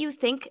you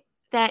think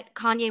that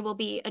Kanye will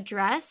be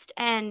addressed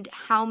and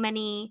how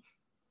many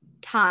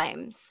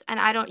times?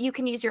 And you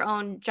can use your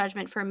own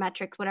judgment for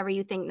metrics, whatever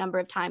you think number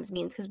of times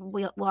means, because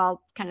we'll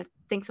all kind of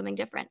think something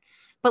different.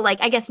 But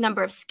like, I guess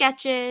number of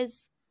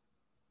sketches,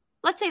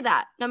 let's say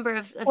that number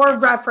of or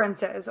sketches.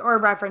 references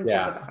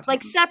about him.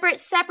 Like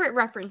separate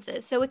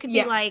references. So it could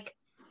be like,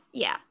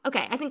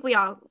 okay. I think we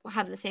all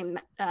have the same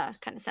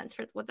kind of sense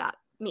for what that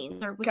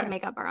means, or we can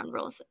make up our own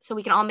rules. So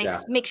we can all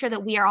make sure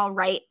that we are all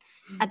right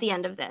at the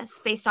end of this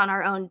based on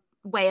our own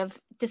way of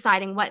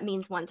deciding what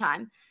means one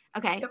time.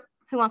 Okay. Yep.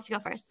 Who wants to go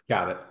first?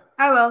 Got it.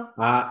 I will.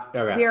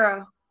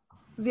 Okay.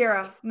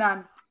 0.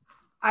 None.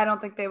 I don't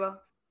think they will.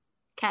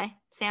 Okay.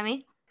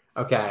 Sammy?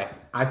 Okay.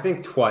 I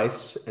think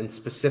twice, and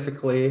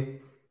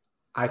specifically,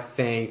 I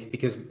think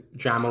because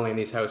John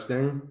Mulaney's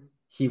hosting,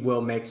 he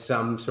will make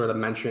some sort of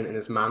mention in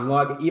his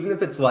monologue, even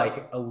if it's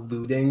like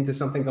alluding to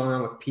something going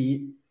on with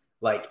Pete,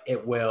 like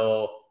it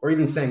will, or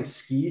even saying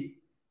Skeet,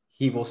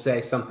 he will say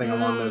something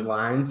along those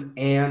lines.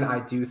 And I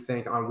do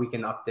think on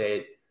Weekend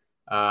Update,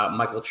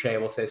 Michael Che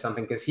will say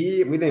something, because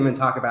we didn't even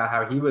talk about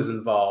how he was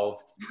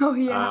involved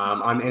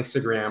on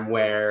Instagram,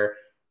 where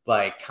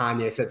like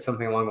Kanye said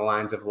something along the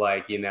lines of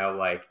like, you know,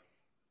 like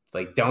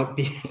don't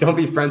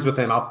be friends with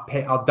him.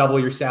 I'll double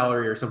your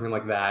salary or something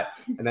like that.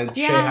 And then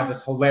Che had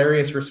this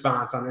hilarious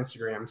response on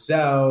Instagram.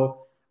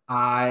 So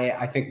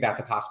I think that's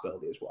a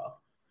possibility as well.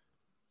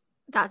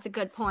 That's a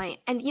good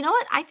point. And you know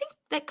what? I think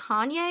that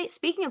Kanye,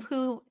 speaking of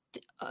who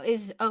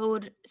is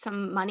owed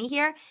some money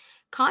here,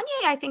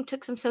 Kanye, I think,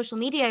 took some social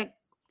media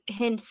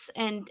hints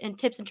and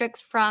tips and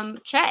tricks from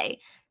Che,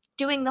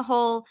 doing the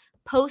whole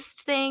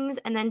post things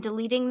and then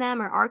deleting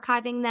them or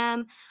archiving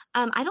them.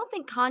 I don't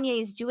think Kanye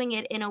is doing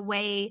it in a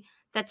way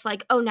that's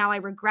like, oh, now I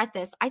regret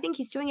this. I think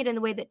he's doing it in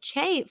the way that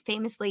Che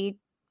famously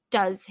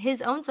does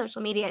his own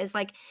social media, is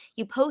like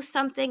you post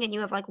something and you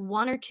have like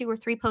 1 or 2 or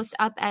 3 posts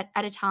up at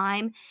a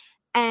time.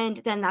 And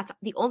then that's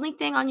the only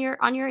thing on your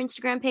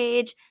Instagram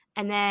page,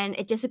 and then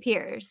it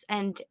disappears.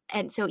 And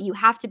so you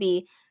have to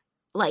be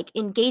like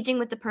engaging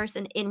with the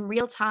person in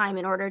real time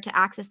in order to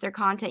access their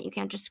content. You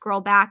can't just scroll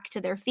back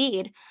to their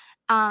feed.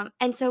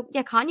 And so,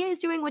 yeah, Kanye is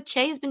doing what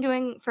Che has been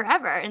doing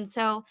forever. And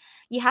so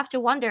you have to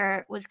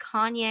wonder, was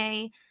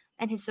Kanye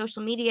and his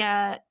social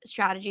media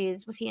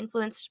strategies, was he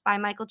influenced by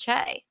Michael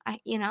Che? I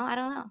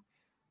don't know.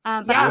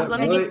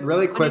 But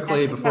really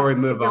quickly before we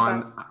move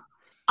on,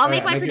 I'll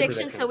make my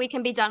prediction so we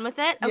can be done with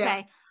it. Okay.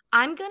 Yeah.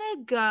 I'm going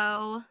to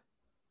go.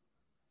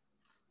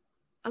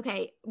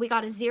 Okay. We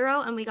got a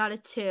 0 and we got a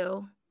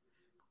 2.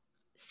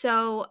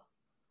 So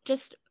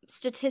just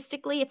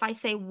statistically, if I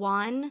say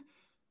 1,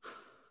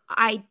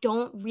 I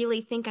don't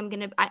really think I'm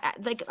going to,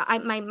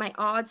 my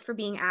odds for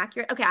being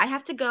accurate. Okay. I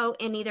have to go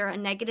in either a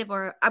negative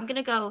or I'm going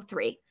to go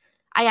 3.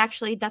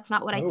 That's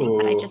not what I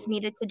think, but I just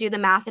needed to do the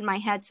math in my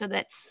head so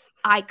that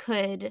I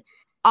could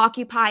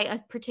occupy a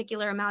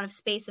particular amount of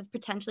space of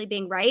potentially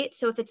being right.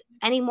 So if it's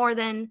any more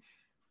than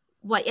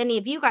what any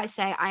of you guys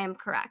say, I am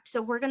correct.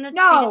 So we're going to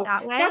treat it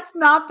that way. That's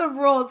not the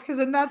rules, because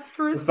then that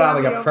screws It's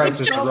not like a Price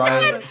is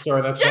Right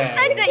sort of thing. Just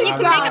said that you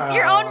can make up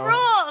your own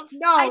rules.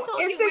 No, I told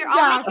you we're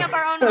all making up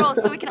our own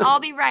rules so we can all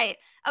be right.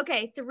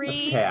 Okay, 3.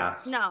 That's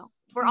chaos. No.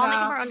 We're all making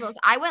our own rules.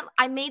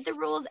 I made the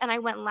rules and I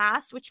went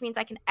last, which means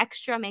I can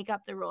extra make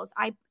up the rules.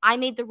 I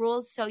made the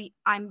rules, so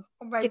I'm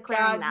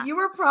declaring that. You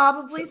were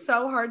probably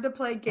so hard to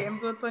play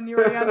games with when you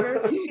were younger.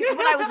 When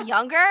I was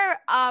younger,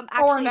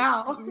 actually, or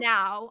now.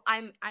 Now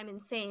I'm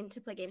insane to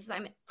play games.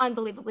 I'm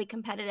unbelievably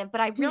competitive.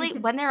 But I really,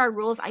 when there are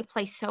rules, I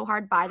play so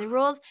hard by the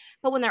rules.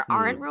 But when there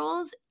aren't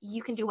rules,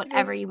 you can do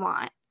whatever you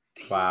want.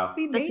 Wow.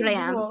 That's what I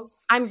am. Rules.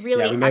 I'm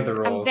really,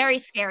 I'm very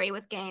scary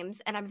with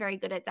games, and I'm very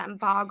good at them.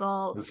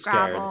 Boggle,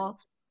 Scrabble,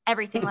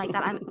 everything like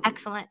that. I'm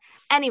excellent.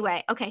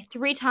 Anyway, okay,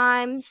 3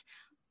 times.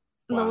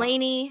 Wow.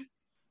 Mulaney,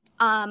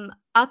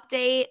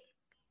 Update,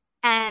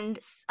 and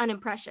an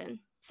impression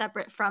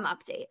separate from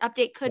Update.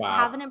 Update could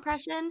have an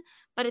impression,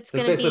 but it's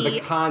going to be... So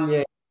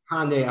the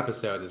Kanye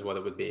episode is what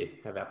it would be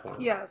at that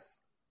point. Yes.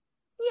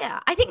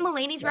 Yeah, I think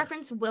Mulaney's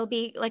reference will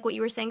be like what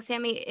you were saying,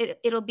 Sammy.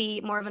 It'll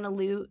be more of an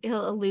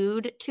he'll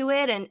allude to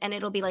it, and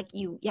it'll be like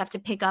you have to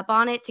pick up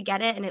on it to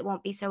get it, and it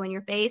won't be so in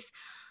your face.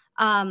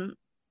 So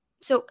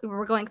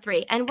we're going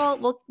 3, and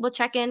we'll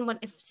check in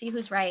see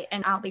who's right,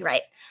 and I'll be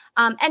right.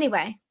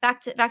 Anyway,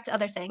 back to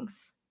other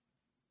things.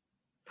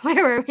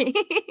 Where were we?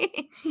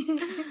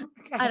 Okay.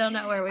 I don't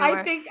know where we were.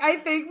 I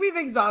think we've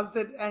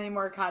exhausted any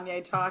more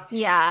Kanye talk.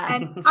 Yeah.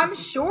 And I'm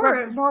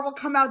sure more will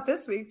come out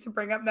this week to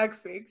bring up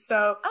next week.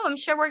 So I'm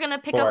sure we're going to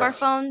pick up our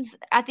phones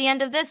at the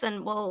end of this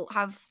and we'll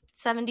have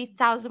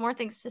 70,000 more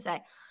things to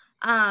say.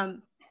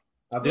 I'll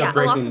do a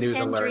breaking news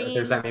alert if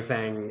there's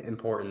anything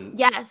important.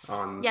 Yes.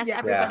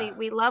 Everybody. Yeah.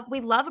 We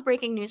love a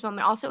breaking news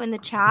moment. Also in the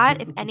chat,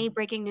 if any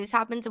breaking news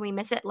happens and we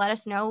miss it, let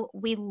us know.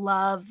 We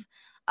love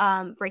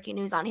breaking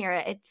news on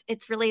here.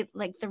 It's really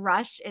like the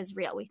rush is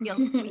real. We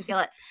feel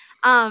it.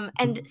 And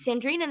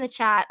Sandrine in the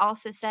chat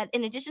also said,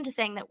 in addition to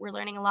saying that we're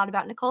learning a lot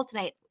about Nicole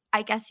tonight,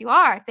 I guess you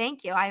are.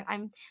 Thank you.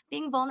 I'm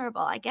being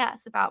vulnerable, I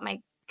guess, about my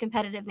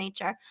competitive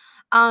nature.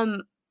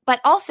 But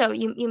also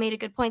you made a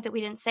good point that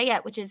we didn't say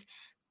yet, which is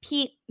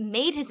Pete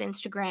made his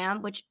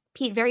Instagram, which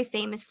Pete very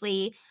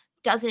famously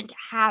doesn't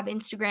have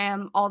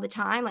Instagram all the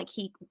time. Like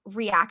he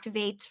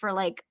reactivates for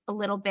like a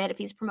little bit if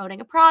he's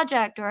promoting a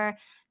project or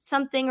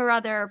something or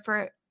other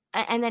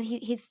and then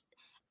he's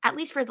at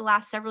least for the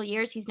last several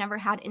years, he's never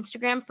had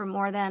Instagram for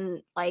more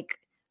than like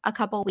a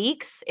couple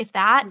weeks, if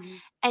that. Mm-hmm.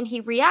 And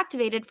he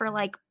reactivated for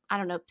like, I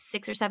don't know,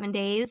 6 or 7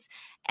 days,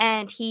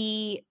 and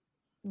he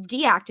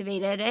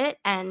deactivated it,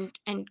 and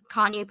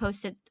Kanye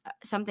posted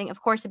something,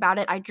 of course, about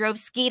it. I drove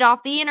skeet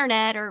off the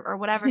internet or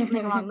whatever,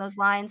 something along those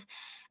lines.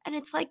 And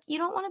it's like, you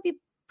don't want to be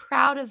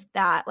proud of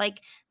that. Like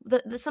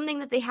the something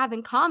that they have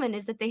in common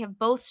is that they have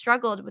both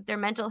struggled with their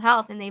mental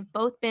health, and they've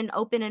both been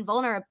open and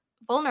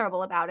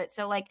vulnerable about it.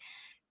 So like,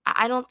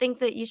 I don't think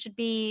that you should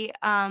be,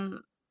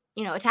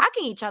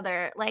 attacking each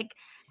other. Like,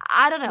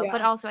 I don't know,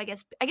 but also I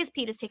guess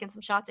Pete has taken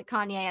some shots at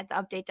Kanye at the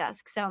update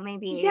desk. So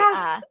maybe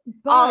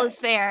all is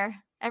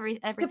fair.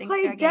 Everything's to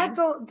play fair game.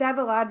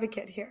 devil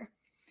advocate here.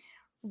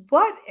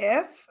 What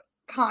if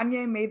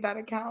Kanye made that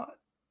account?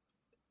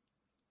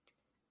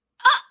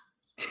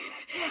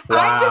 Wow.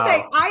 I'm just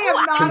saying, I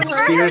am not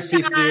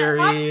conspiracy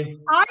theory.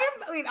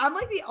 I'm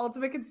like the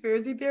ultimate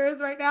conspiracy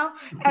theorist right now.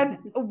 And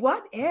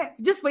what if?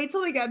 Just wait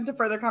till we get into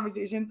further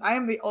conversations. I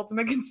am the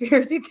ultimate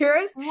conspiracy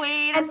theorist.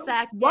 Wait a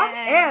second. What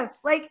if?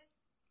 Like,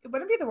 it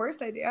wouldn't be the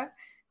worst idea.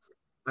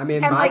 I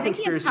mean, And, my like,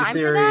 conspiracy he has time for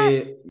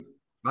theory.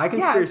 My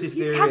conspiracy Yes,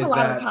 theory he has is a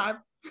lot that of time.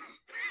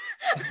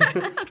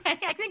 Okay,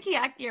 I think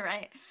you're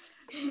right.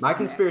 my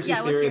conspiracy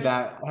Yeah, what's theory yours?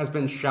 that has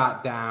been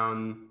shot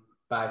down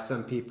by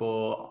some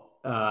people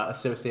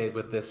associated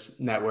with this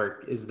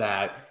network is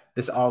that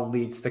this all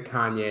leads to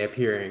Kanye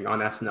appearing on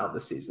SNL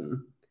this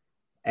season.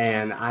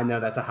 And I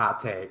know that's a hot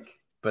take,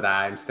 but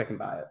I'm sticking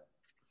by it.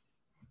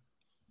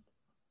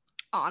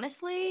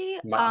 Honestly,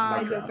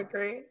 I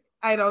disagree.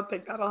 I don't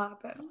think that'll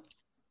happen.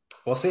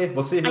 We'll see.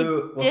 We'll see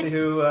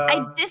who.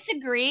 I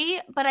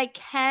disagree, but I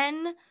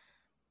can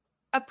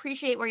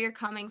appreciate where you're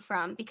coming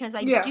from, because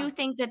I do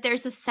think that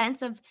there's a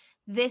sense of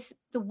this,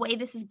 the way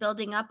this is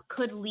building up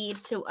could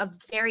lead to a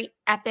very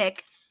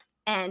epic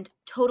and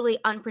totally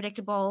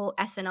unpredictable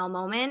SNL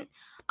moment.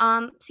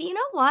 So you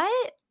know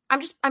what? I'm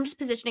just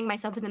positioning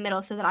myself in the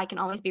middle so that I can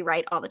always be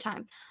right all the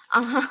time.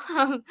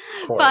 Of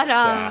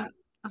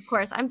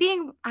course, I'm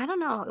being, I don't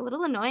know, a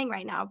little annoying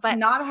right now, but it's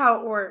not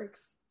how it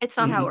works. It's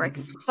not how it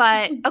works.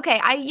 But okay,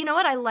 you know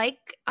what? I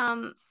like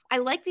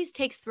these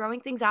takes,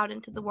 throwing things out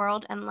into the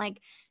world, and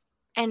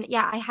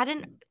yeah, I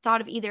hadn't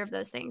thought of either of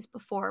those things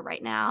before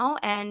right now.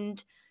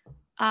 And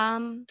I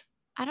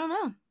don't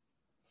know.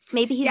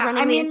 Maybe he's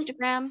running the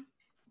Instagram.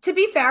 To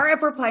be fair,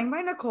 if we're playing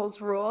by Nicole's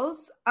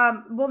rules,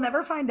 we'll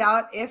never find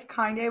out if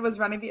Kanye was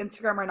running the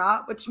Instagram or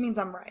not, which means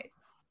I'm right.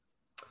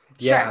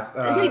 Yeah.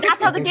 Sure. See,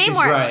 that's how the game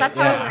works. Right. That's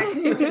how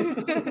it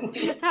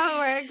works. That's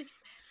how it works.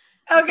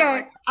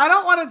 Okay, I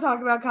don't want to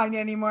talk about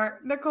Kanye anymore.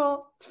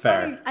 Nicole, it's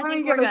fair. I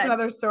think give us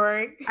another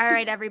story. All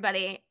right,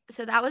 everybody.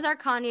 So that was our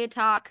Kanye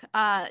talk.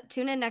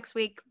 Tune in next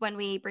week when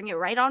we bring it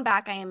right on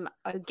back. I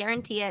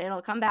guarantee it.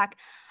 It'll come back.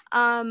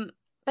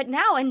 But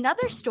now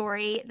another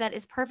story that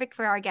is perfect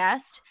for our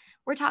guest.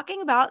 We're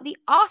talking about the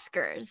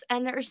Oscars,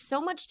 and there's so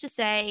much to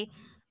say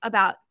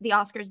about the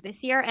Oscars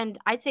this year. And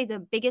I'd say the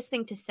biggest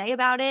thing to say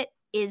about it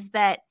is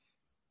that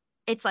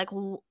it's like,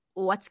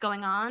 what's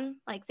going on?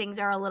 Like, things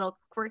are a little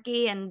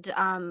quirky and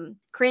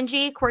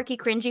cringy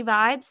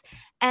vibes.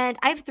 And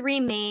I have three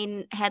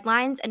main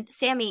headlines. And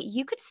Sammy,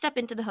 you could step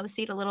into the host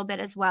seat a little bit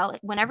as well.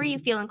 Whenever you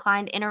feel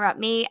inclined, interrupt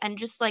me and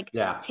just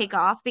take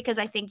off, because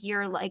I think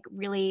you're like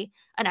really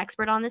an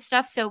expert on this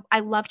stuff. So I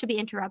love to be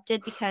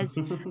interrupted, because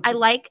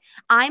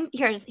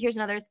here's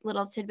another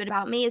little tidbit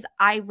about me is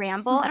I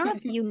ramble. I don't know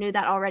if you knew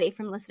that already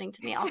from listening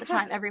to me all the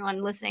time,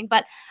 everyone listening,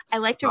 but I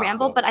like to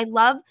ramble. But I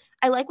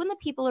like when the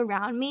people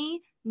around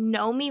me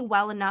know me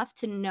well enough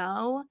to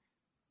know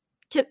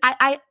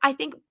I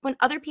think when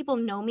other people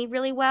know me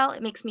really well,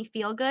 it makes me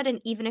feel good.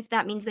 And even if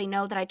that means they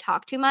know that I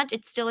talk too much,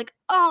 it's still like,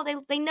 oh,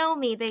 they know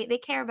me. They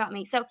care about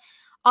me. So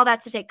all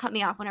that to say, cut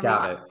me off whenever you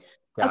want.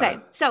 Okay.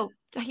 So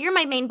here are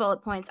my main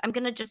bullet points. I'm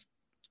going to just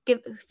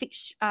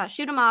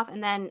shoot them off,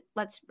 and then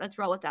let's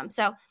roll with them.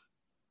 So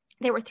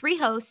there were 3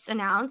 hosts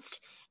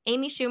announced: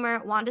 Amy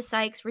Schumer, Wanda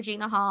Sykes,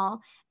 Regina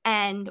Hall,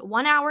 and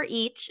 1 hour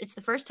each. It's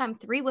the first time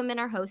 3 women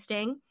are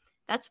hosting.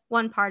 That's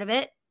one part of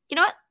it. You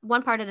know what?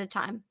 One part at a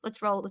time.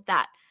 Let's roll with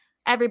that.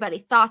 Everybody,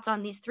 thoughts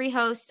on these 3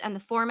 hosts and the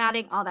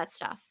formatting, all that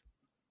stuff.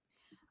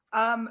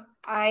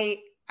 I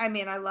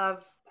mean, I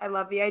love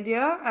the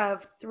idea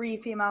of 3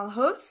 female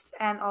hosts,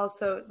 and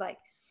also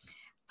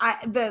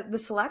the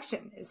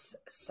selection is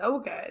so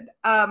good.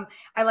 I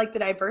like the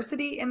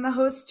diversity in the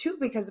hosts too,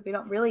 because we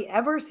don't really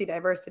ever see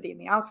diversity in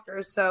the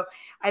Oscars. So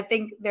I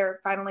think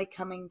they're finally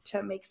coming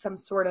to make some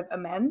sort of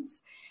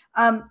amends.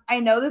 I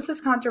know this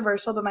is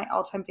controversial, but my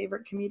all-time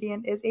favorite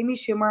comedian is Amy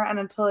Schumer. And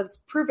until it's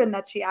proven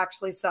that she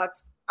actually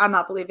sucks, I'm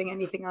not believing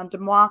anything on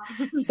Demois.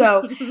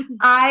 So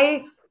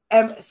I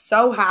am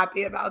so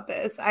happy about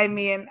this. I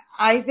mean,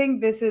 I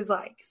think this is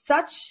like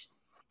such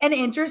an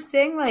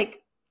interesting,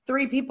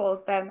 3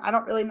 people. Then I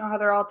don't really know how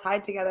they're all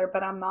tied together,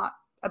 but I'm not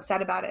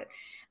upset about it.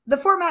 The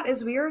format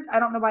is weird. I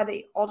don't know why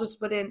they all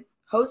just wouldn't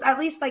host. At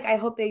least I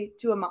hope they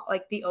do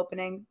the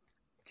opening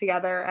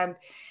together and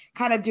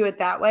kind of do it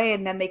that way,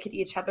 and then they could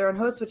each have their own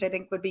host, which I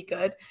think would be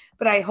good.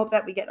 But I hope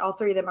that we get all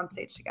 3 of them on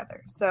stage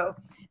together. So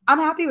I'm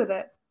happy with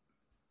it.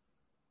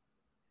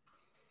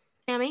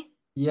 Sammy?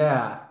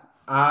 Yeah,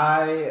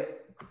 I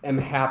am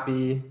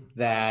happy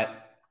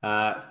that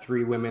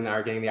 3 women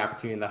are getting the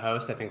opportunity to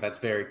host. I think that's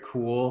very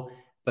cool.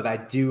 But I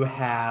do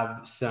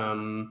have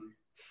some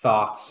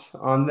thoughts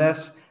on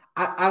this.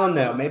 I don't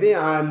know. Maybe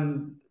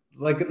I'm,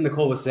 like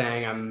Nicole was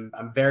saying, I'm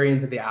very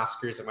into the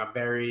Oscars. I'm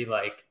very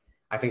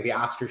I think the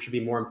Oscars should be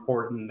more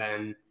important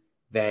than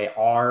they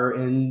are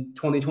in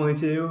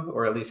 2022,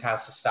 or at least how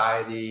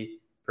society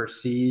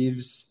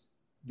perceives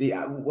the.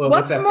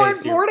 What's more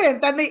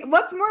important than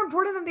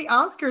the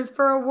Oscars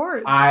for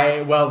awards?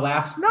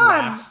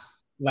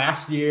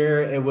 Last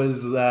year it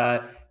was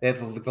They had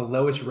the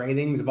lowest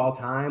ratings of all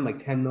time, like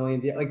 10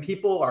 million. Like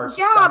people are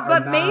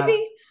but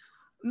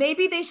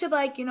maybe they should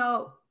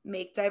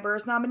make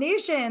diverse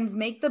nominations,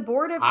 make the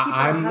board of people.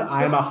 I'm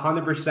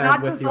 100%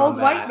 not with just you old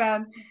on white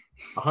that. men.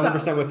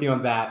 100% with you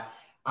on that.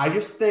 I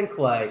just think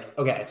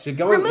okay, so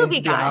going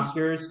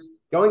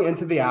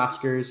into the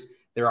Oscars,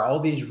 there are all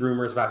these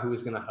rumors about who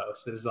was going to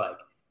host. It was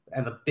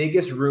and the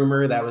biggest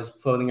rumor that was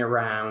floating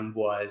around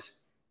was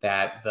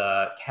that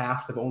the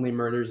cast of Only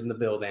Murders in the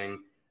Building,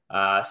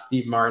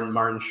 Steve Martin,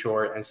 Martin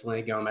Short, and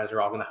Selena Gomez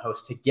are all going to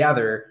host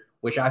together,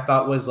 which I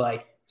thought was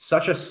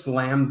such a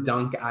slam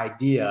dunk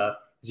idea.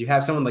 Because you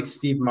have someone like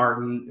Steve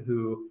Martin,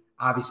 who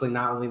obviously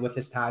not only with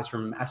his ties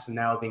from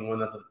SNL being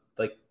one of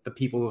the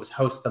people who has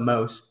hosted the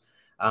most,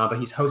 but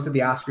he's hosted the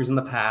Oscars in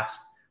the past.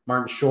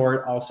 Martin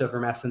Short, also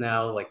from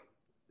SNL,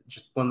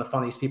 just one of the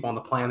funniest people on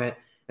the planet.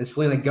 And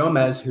Selena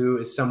Gomez, who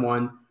is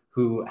someone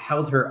who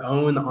held her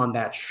own on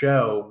that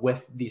show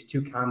with these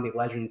two comedy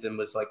legends and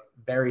was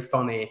very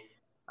funny,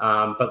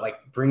 but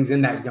brings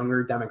in that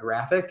younger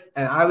demographic.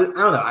 And I don't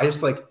know, I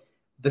just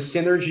the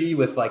synergy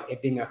with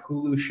it being a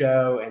Hulu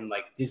show and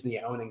Disney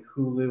owning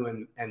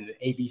Hulu and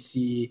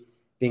ABC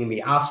being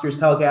the Oscars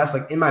telecast,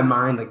 in my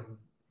mind,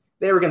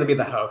 they were going to be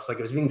the host. It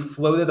was being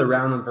floated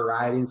around on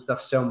Variety and stuff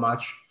so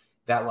much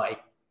that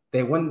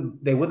they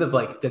would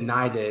have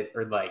denied it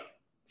or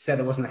said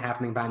it wasn't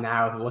happening by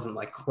now if it wasn't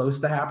close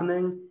to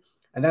happening.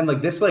 And then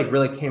this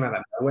really came out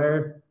of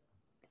nowhere.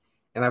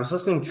 And I was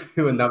listening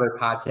to another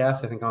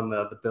podcast, I think on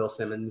the Bill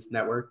Simmons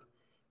network,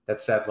 that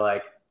said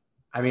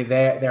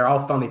they're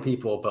all funny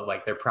people, but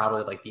they're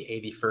probably the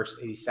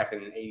 81st,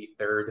 82nd, and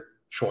 83rd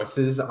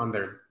choices on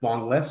their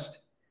long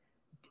list.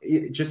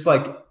 Just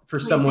for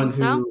someone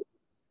who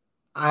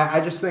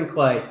I just think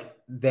I've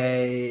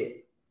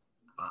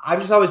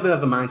just always been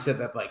of the mindset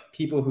that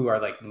people who are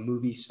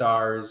movie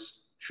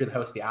stars should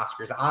host the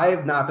Oscars.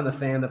 I've not been a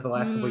fan of the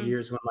last couple of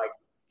years when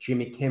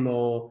Jimmy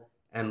Kimmel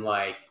and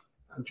I'm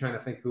trying to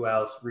think who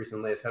else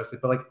recently has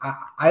hosted, but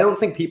I don't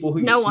think people who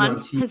you see on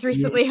TV has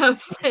recently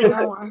hosted.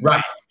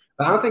 Right.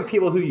 But I don't think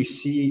people who you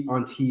see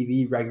on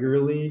TV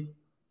regularly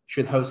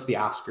should host the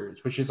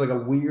Oscars, which is a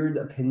weird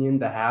opinion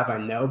to have, I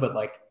know, but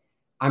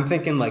I'm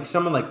thinking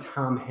someone like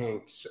Tom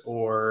Hanks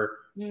or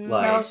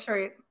Meryl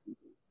Streep.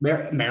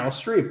 Meryl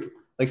Streep,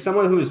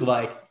 someone who's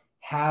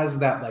has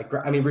that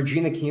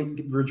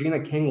Regina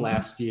King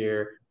last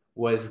year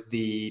was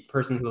the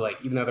person who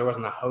even though there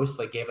wasn't a host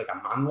gave a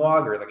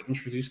monologue or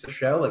introduced the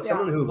show,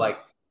 someone who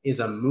is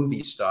a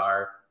movie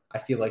star, I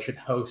feel should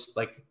host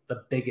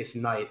the biggest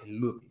night in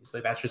movies.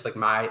 That's just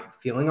my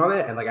feeling on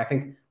it. And I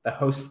think the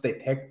hosts they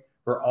pick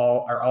are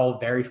all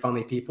very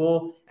funny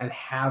people and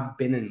have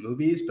been in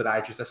movies, but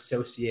I just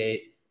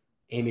associate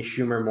Amy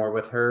Schumer more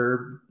with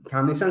her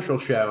Comedy Central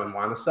show and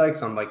Wanda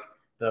Sykes on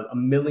a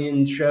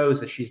million shows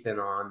that she's been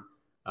on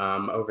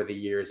over the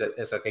years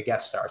as a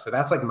guest star. So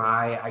that's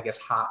my, I guess,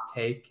 hot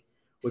take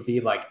would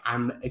be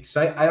I'm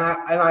excited.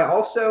 And I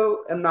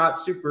also am not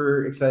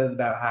super excited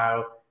about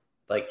how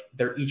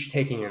they're each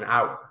taking an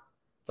hour.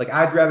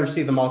 I'd rather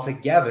see them all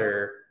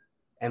together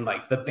and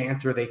the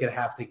banter they could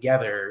have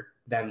together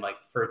than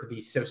for it to be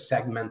so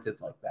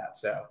segmented like that.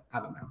 So I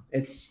don't know.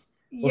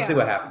 We'll see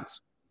what happens.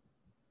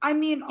 I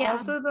mean,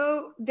 also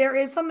though, there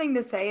is something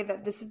to say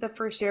that this is the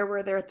first year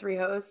where there are 3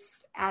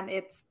 hosts, and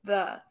it's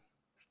the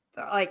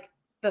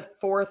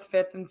fourth,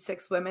 fifth, and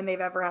sixth women they've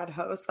ever had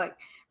hosts.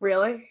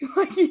 Really?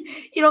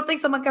 You don't think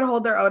someone could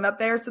hold their own up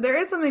there? So there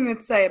is something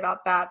to say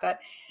about that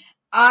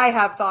I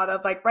have thought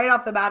of right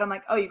off the bat. I'm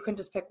oh, you couldn't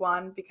just pick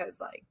one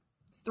because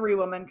 3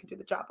 women could do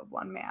the job of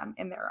 1 man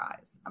in their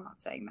eyes. I'm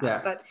not saying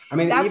that, but I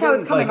mean, that's how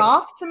it's coming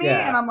off to me.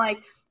 Yeah. And I'm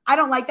I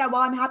don't like that.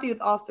 Well, I'm happy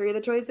with all 3 of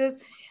the choices,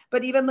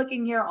 but even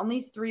looking here,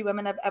 only 3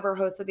 women have ever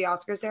hosted the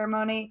Oscar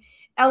ceremony.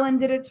 Ellen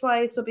did it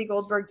twice. Whoopi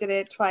Goldberg did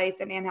it twice,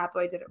 and Anne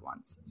Hathaway did it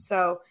once.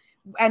 So,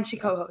 and she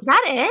co-hosted. Is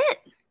that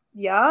it?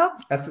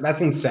 Yep.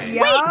 That's insane.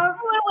 Yep.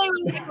 Wait.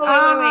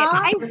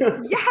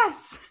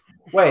 Yes.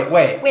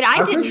 Wait.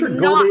 I'm pretty sure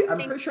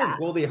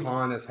Goldie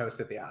Hawn has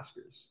hosted the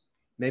Oscars.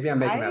 Maybe I'm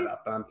making that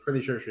up, but I'm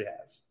pretty sure she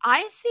has.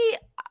 I see.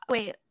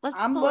 Wait,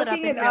 I'm pull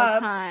looking it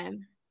up in real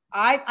time.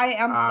 I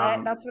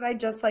am. That's what I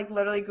just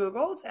literally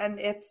Googled, and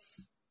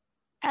it's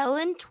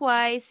Ellen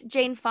twice,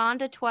 Jane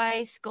Fonda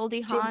twice,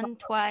 Goldie Hawn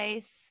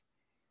twice.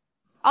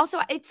 Also,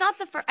 it's not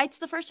the first. It's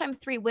the first time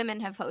 3 women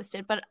have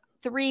hosted, but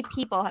 3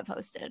 people have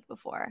hosted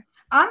before.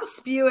 I'm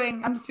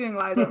spewing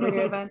lies over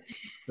here, then.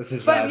 This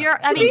is. But you're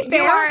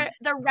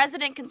the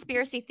resident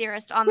conspiracy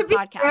theorist on the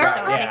podcast.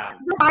 Yeah.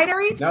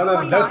 Refinery.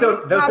 No,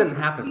 those didn't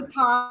happen.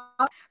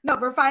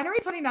 Refinery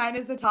 29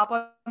 is the top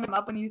one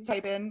up when you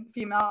type in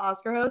female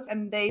Oscar host,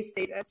 and they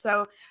state it.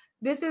 So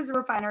this is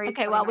Refinery.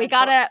 Okay, well, we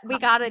gotta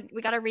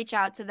reach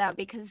out to them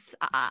because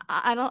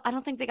I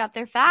don't think they got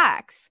their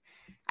facts.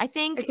 I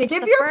think okay,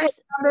 give your opinion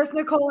on this,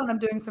 Nicole, and I'm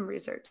doing some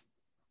research.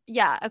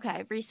 Yeah.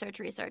 Okay.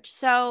 Research.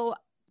 So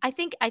I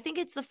think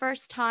it's the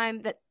first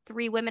time that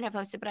 3 women have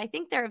hosted, but I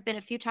think there have been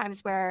a few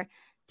times where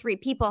 3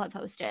 people have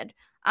hosted.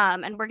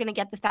 And we're going to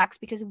get the facts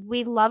because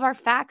we love our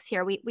facts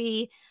here.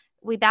 We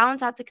we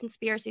balance out the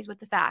conspiracies with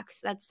the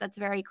facts. That's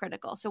very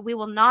critical. So we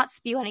will not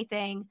spew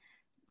anything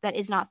that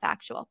is not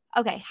factual.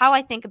 Okay, how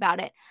I think about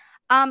it.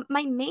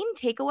 My main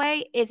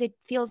takeaway is it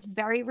feels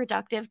very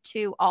reductive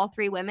to all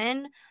three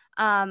women,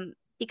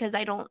 because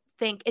I don't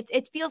think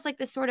it feels like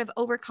this sort of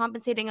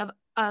overcompensating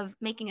of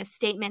making a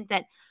statement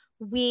that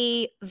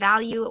we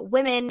value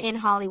women in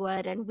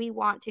Hollywood and we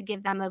want to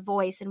give them a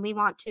voice and we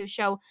want to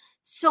show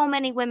so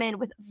many women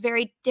with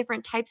very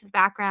different types of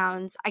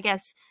backgrounds. I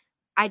guess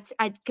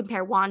I'd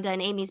compare Wanda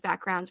and Amy's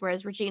backgrounds,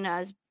 whereas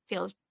Regina's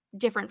feels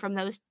different from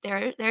those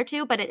there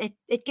too, but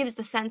it gives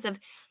the sense of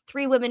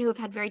three women who have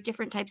had very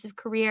different types of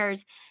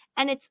careers.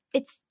 And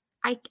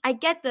I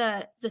get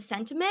the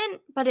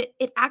sentiment, but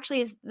it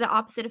actually is the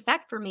opposite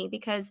effect for me,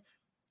 because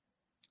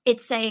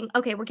it's saying,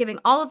 okay, we're giving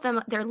all of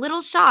them their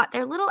little shot,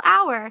 their little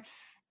hour.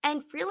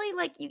 And really,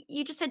 like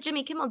you just had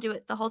Jimmy Kimmel do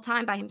it the whole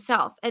time by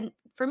himself. And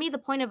for me, the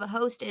point of a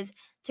host is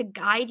to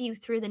guide you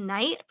through the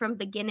night from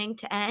beginning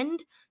to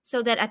end,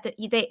 so that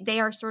they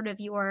are sort of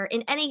your,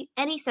 in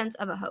any sense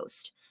of a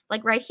host,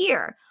 like right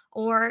here,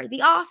 or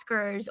the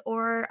Oscars,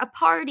 or a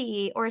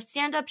party, or a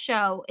stand-up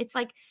show. It's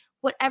like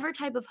whatever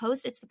type of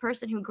host, it's the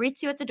person who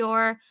greets you at the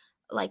door,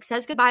 like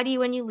says goodbye to you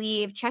when you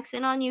leave, checks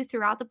in on you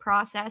throughout the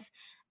process.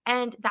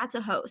 And that's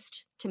a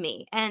host to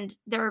me. And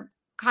they're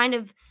kind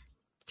of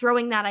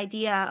throwing that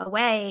idea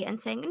away and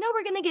saying, no,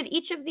 we're going to give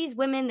each of these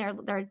women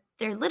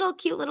their little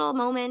cute little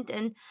moment.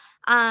 And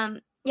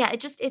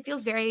it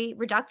feels very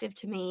reductive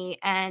to me.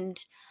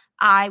 And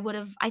I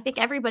think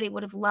everybody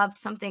would have loved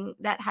something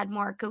that had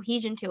more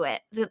cohesion to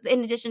it.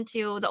 In addition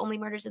to the Only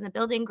Murders in the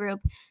Building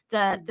group,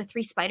 the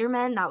three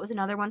Spider-Men, that was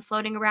another one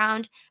floating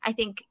around. I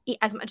think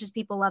as much as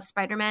people love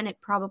Spider-Man, it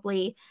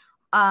probably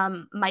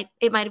might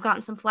have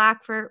gotten some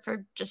flack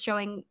for just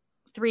showing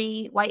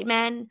three white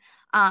men.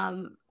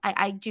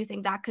 I do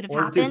think that could have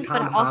happened.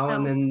 Tom but also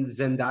Holland and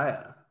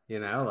Zendaya,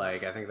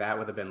 like I think that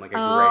would have been like a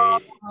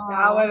great.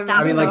 That would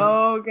have been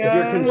so good. If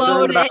you're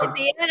concerned about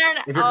the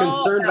internet, if you're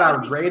concerned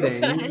about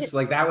ratings, so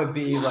like that would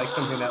be like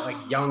something that like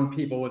young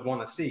people would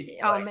want to see.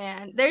 Oh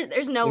man,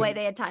 there's no way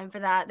they had time for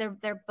that.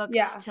 They're booked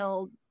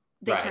till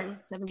they turn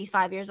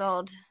 75 years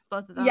old,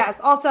 both of them. Yes.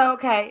 Also,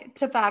 okay,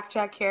 to fact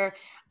check here,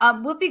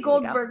 Whoopi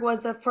Goldberg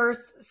was the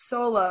first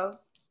solo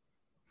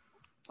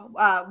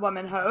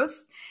woman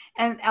host,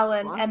 and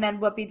Ellen, and then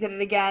Whoopi did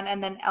it again,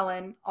 and then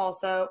Ellen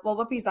also. Well,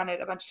 Whoopi's done it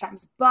a bunch of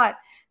times, but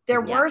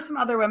there were some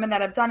other women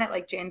that have done it,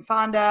 like Jane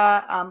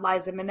Fonda,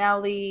 Liza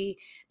Minnelli,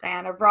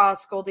 Diana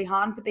Ross, Goldie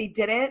Hawn, but they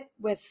did it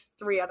with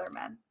three other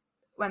men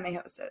when they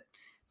hosted.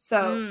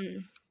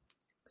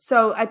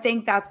 So I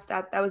think that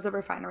was a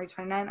Refinery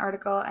 29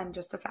 article, and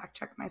just to fact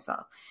check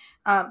myself.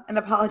 An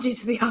apology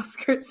to the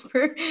Oscars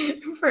for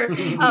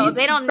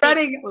they don't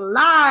spreading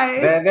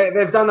lies.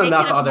 They've done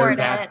enough other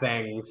bad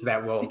things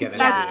that we'll get into.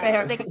 That's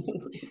fair.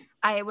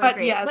 I would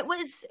agree. Yes.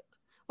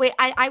 But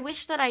I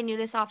wish that I knew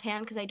this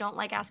offhand, because I don't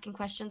like asking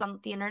questions on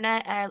the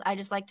internet. I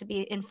just like to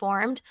be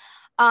informed.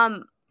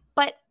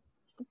 But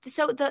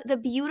so the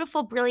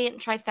beautiful, brilliant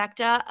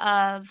trifecta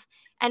of,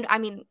 and I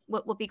mean,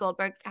 Whoopi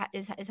Goldberg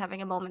is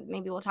having a moment.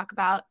 Maybe we'll talk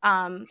about.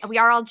 We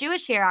are all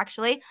Jewish here,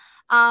 actually.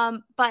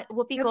 But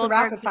Whoopi Goldberg. It's a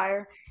rapid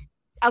fire.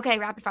 Okay,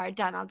 rapid fire.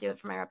 Done. I'll do it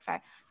for my rapid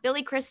fire.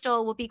 Billy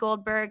Crystal, Whoopi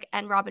Goldberg,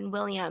 and Robin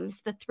Williams.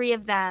 The three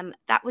of them.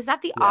 Was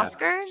that the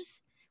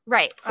Oscars?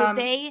 Right. So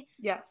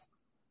Yes.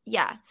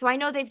 Yeah. So I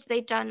know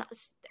they've done,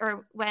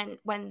 or when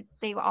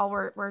they all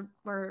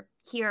were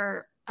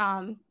here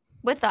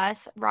with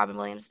us. Robin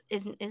Williams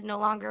is no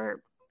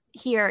longer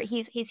here.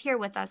 He's here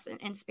with us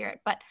in spirit,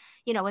 but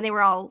when they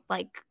were all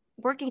like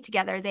working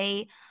together,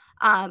 they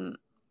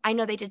I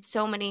know they did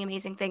so many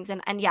amazing things,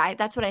 and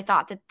that's what I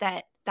thought,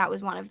 that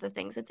was one of the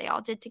things that they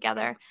all did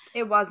together.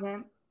 It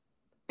wasn't.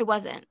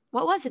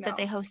 What was it that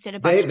they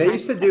hosted? They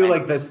used to do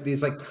like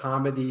these like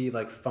comedy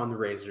like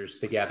fundraisers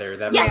together.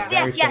 That yes,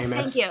 famous,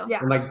 thank you.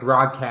 And like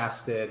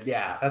broadcasted.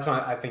 Yeah, that's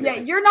what I think. Yeah,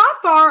 you're not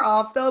far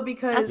off though,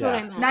 because that's what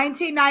I meant.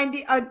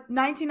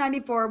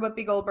 1994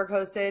 Whoopi Goldberg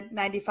hosted,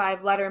 95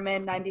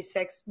 Letterman,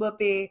 96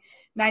 Whoopi,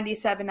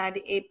 97,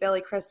 98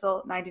 Billy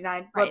Crystal,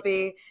 99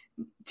 Whoopi,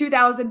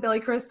 2000 Billy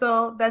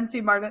Crystal, then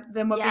Steve Martin,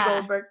 then Whoopi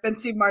Goldberg, then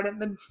Steve Martin,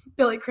 then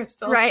Billy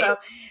Crystal. Right, so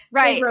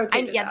right. They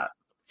rotated out.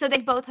 So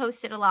they've both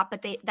hosted a lot,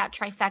 but that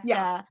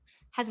trifecta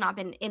has not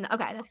been in.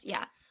 Okay, that's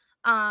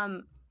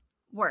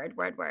word.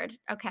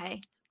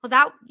 Okay.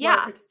 Well,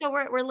 so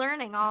we're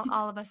learning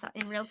all of us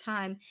in real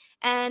time,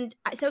 and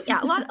so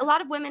a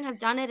lot of women have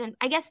done it, and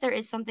I guess there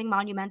is something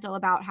monumental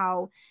about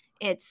how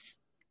it's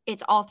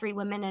all three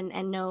women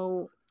and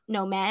no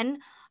men.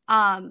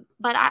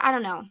 But I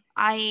don't know.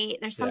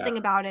 There's something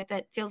about it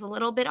that feels a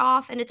little bit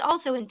off, and it's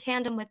also in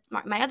tandem with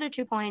my other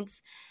 2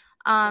 points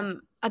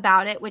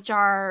about it, which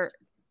are.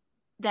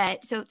 I'd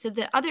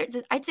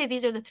say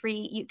these are the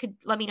three. You could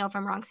let me know if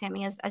I'm wrong,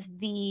 Sammy, as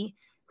the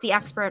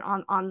expert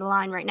on the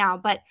line right now.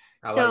 But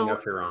I'll let you know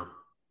if you're wrong.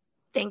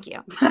 Thank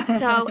you.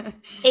 So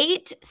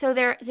 8. So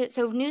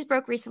news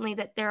broke recently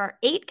that there are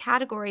 8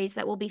 categories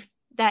that will be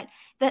that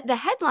the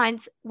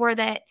headlines were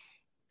that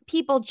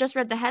people just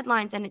read the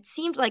headlines, and it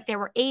seemed like there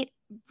were 8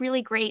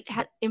 really great,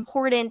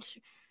 important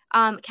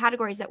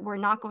categories that were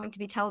not going to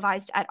be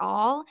televised at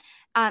all.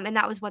 And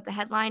that was what the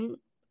headline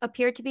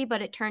appeared to be,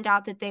 but it turned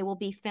out that they will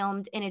be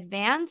filmed in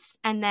advance,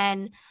 and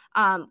then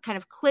kind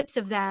of clips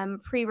of them,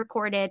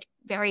 pre-recorded,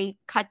 very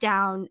cut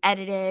down,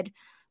 edited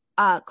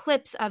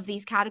clips of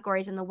these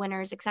categories and the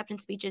winners'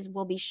 acceptance speeches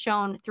will be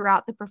shown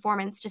throughout the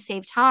performance to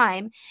save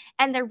time.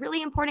 And they're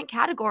really important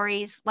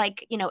categories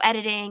like,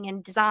 editing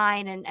and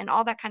design and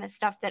all that kind of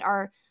stuff that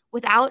are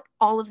without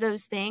all of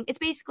those things. It's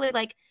basically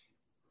like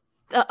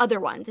the other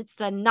ones. It's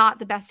not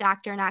the best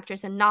actor and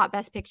actress, and not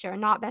best picture,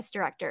 and not best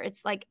director.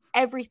 It's like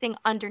everything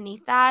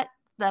underneath that,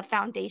 the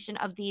foundation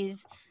of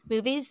these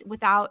movies.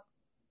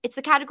 It's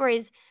the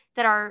categories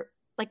that are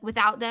like,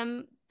 without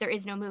them, there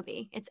is no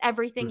movie. It's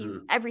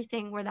everything,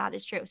 everything where that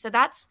is true. So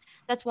that's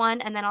one.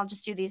 And then I'll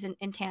just do these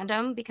in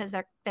tandem because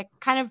they're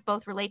kind of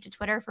both relate to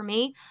Twitter for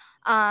me.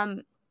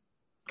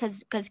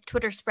 Because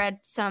Twitter spread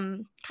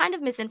some kind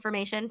of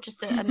misinformation,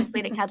 just a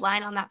misleading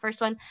headline on that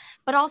first one,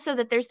 but also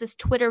that there's this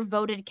Twitter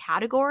voted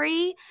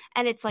category,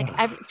 and it's like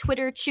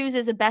Twitter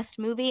chooses a best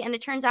movie, and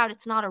it turns out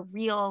it's not a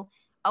real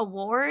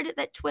award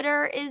that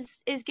Twitter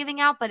is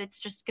giving out, but it's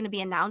just going to be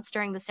announced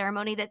during the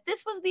ceremony that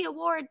this was the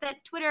award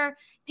that Twitter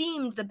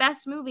deemed the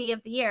best movie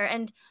of the year.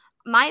 And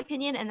my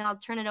opinion, and then I'll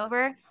turn it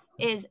over,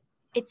 is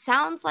it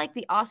sounds like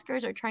the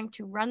Oscars are trying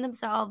to run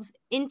themselves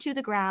into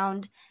the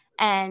ground,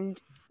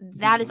 and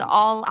that is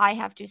all I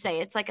have to say.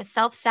 It's like a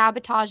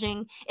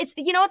self-sabotaging. It's,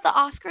 what the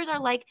Oscars are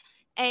like,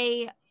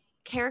 a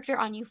character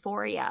on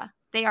Euphoria.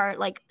 They are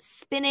like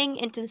spinning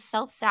into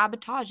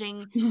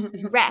self-sabotaging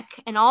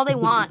wreck, and all they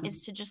want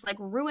is to just like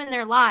ruin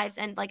their lives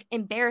and like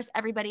embarrass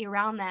everybody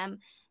around them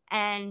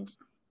and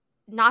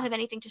not have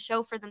anything to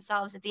show for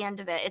themselves at the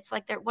end of it. It's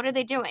like, what are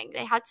they doing?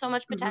 They had so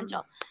much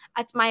potential.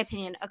 That's my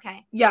opinion.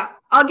 Okay. Yeah,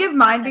 I'll give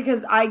mine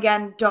because I,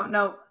 again, don't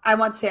know. I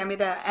want Sammy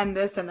to end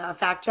this in a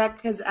fact check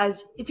because,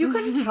 as if you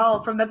couldn't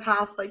tell from the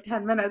past like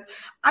 10 minutes,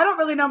 I don't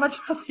really know much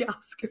about the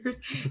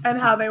Oscars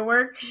and how they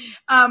work.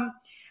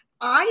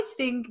 I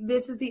think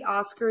this is the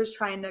Oscars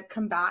trying to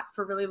combat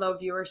for really low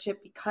viewership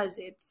because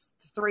it's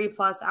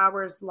 3+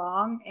 hours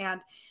long and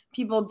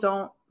people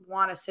don't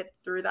want to sit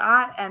through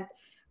that.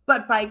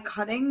 But by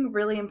cutting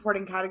really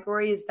important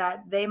categories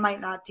that they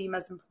might not deem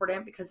as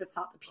important because it's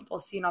not the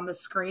people seen on the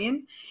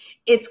screen,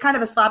 it's kind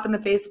of a slap in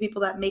the face to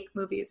people that make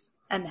movies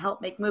and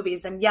help make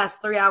movies. And yes,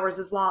 3 hours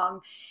is long.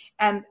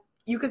 And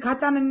you could cut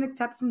down an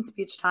acceptance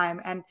speech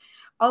time and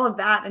all of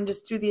that and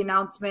just do the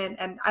announcement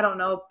and, I don't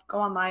know, go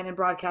online and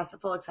broadcast a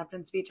full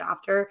acceptance speech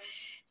after.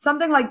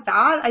 Something like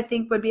that, I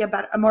think, would be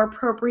a more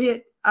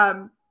appropriate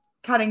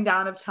cutting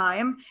down of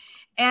time.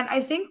 And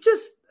I think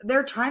just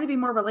they're trying to be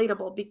more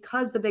relatable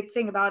because the big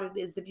thing about it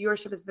is the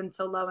viewership has been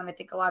so low. And I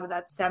think a lot of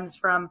that stems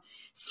from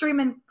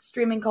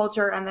streaming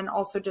culture, and then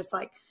also just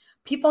like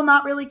people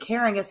not really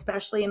caring,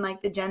 especially in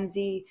like the Gen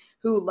Z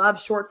who love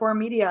short form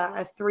media.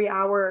 A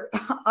 3-hour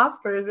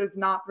Oscars is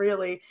not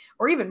really,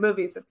 or even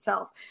movies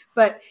itself,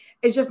 but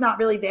it's just not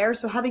really there.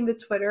 So having the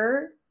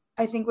Twitter,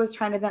 I think, was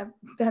trying to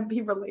then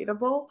be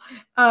relatable.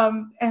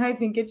 And I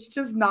think it's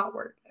just not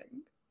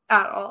working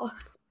at all.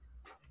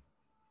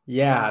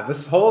 Yeah,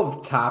 this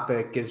whole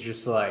topic is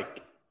just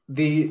like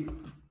the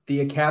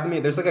Academy.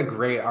 There's like a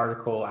great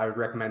article I would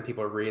recommend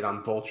people read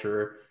on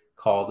Vulture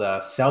called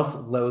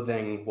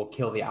Self-Loathing Will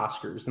Kill the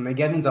Oscars. And they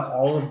get into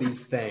all of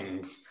these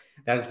things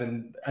that has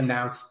been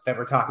announced that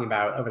we're talking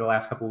about over the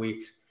last couple of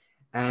weeks.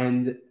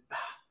 And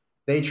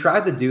they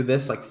tried to do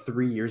this like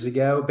 3 years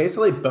ago.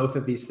 Basically, both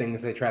of these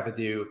things they tried to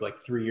do like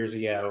 3 years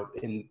ago.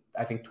 In,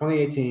 I think,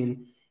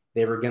 2018,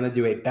 they were going to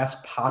do a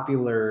Best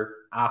Popular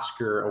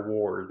Oscar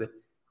award,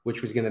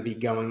 which was going to be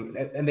going,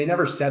 and they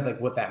never said like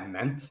what that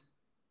meant,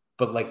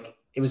 but like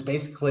it was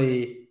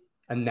basically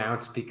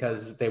announced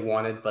because they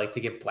wanted like to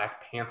get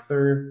Black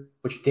Panther,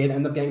 which did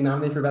end up getting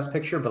nominated for Best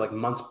Picture, but like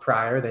months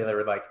prior, they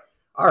were like,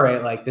 all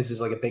right, like this is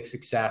like a big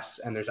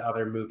success, and there's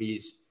other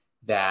movies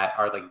that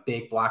are like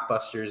big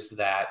blockbusters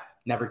that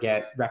never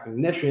get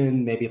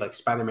recognition, maybe like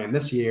Spider-Man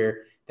this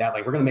year, that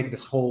like we're going to make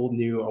this whole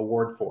new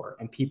award for,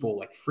 and people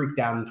like freaked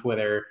out on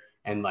Twitter,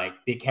 and like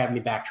the Academy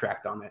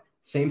backtracked on it.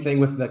 Same thing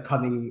with the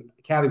cutting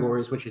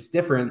categories, which is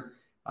different.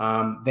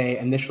 They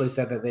initially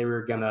said that they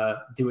were going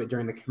to do it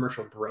during the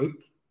commercial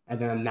break and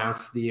then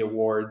announce the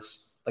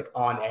awards like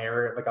on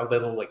air, like a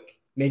little, like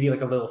maybe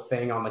like a little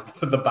thing on like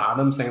the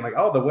bottom saying like,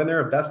 oh, the winner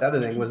of best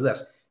editing was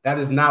this. That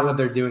is not what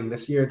they're doing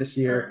this year. This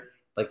year,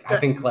 like, I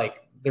think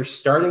like they're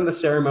starting the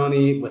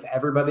ceremony with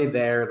everybody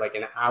there, like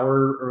an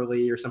hour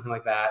early or something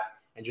like that.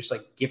 And just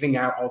like giving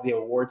out all the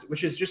awards,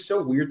 which is just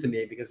so weird to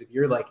me because if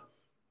you're like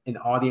an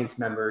audience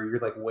member, you're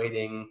like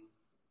waiting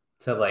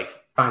to like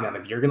find out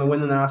if you're going to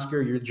win an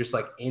Oscar. You're just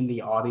like in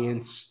the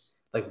audience,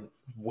 like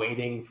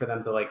waiting for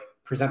them to like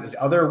present these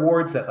other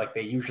awards that like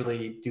they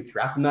usually do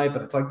throughout the night.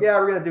 But it's like, yeah,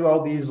 we're going to do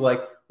all these like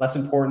less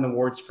important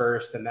awards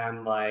first. And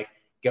then like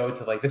go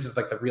to like, this is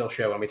like the real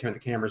show when we turn the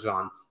cameras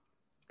on,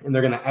 and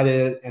they're going to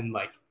edit it and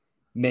like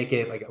make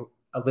it like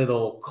a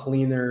little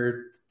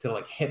cleaner to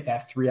like hit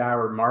that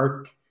 3-hour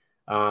mark.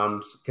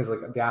 Cause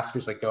like the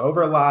Oscars like go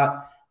over a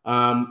lot.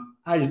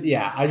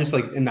 I just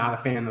like am not a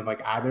fan of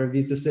like either of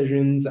these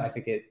decisions. I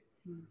think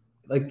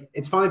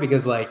it's funny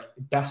because like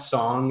best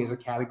song is a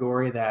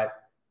category that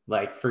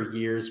like for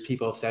years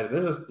people have said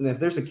if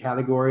there's a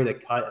category to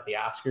cut at the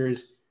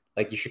Oscars,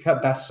 like you should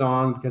cut best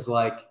song because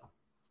like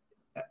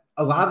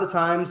a lot of the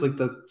times like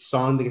the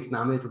song that gets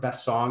nominated for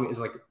best song is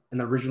like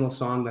an original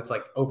song that's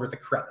like over the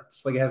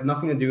credits. Like it has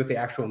nothing to do with the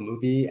actual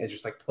movie. It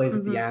just like plays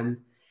at the end.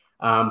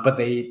 But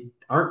they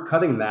aren't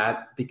cutting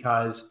that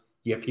because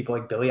you have people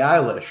like Billie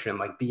Eilish and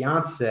like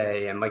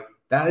Beyonce and like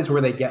that is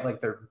where they get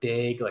like their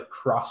big like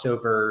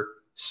crossover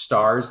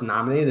stars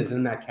nominated is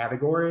in that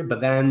category.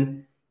 But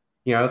then,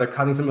 you know, they're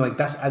cutting something like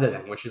best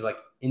editing, which is like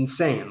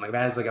insane. Like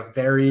that is like a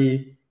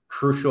very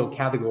crucial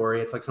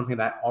category. It's like something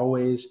that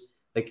always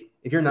like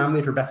if you're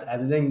nominated for best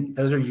editing,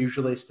 those are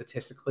usually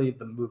statistically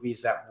the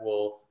movies that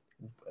will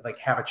like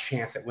have a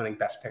chance at winning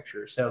best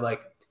picture. So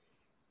like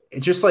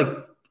it's just like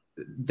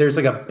there's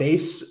like a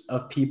base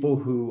of people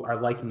who are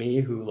like me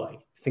who like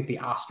think the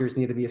Oscars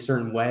need to be a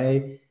certain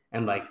way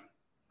and like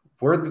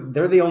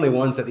they're the only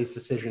ones that these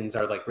decisions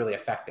are like really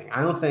affecting.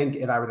 I don't think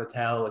if I were to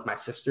tell like my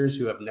sisters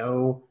who have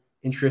no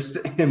interest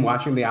in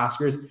watching the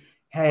Oscars,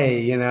 hey,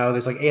 you know,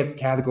 there's like 8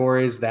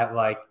 categories that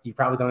like you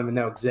probably don't even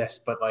know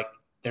exist, but like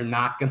they're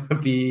not going to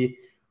be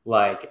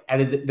like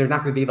edited. They're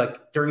not going to be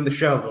like during the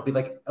show. They'll be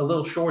like a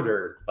little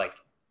shorter. Like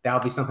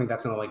that'll be something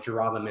that's going to like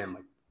draw them in.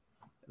 Like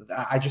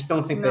I just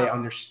don't think they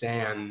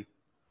understand,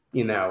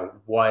 you know,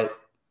 what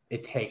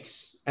it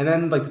takes. And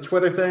then like the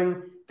Twitter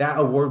thing, that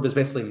award was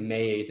basically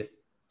made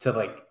to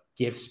like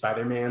give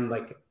Spider-Man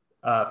like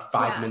a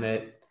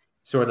 5-minute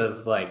sort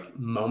of like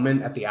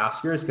moment at the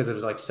Oscars because it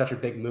was like such a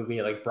big movie.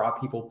 It like brought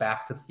people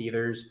back to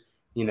theaters,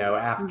 you know,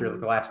 after like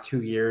the last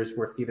 2 years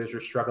where theaters were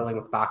struggling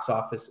with box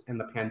office and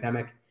the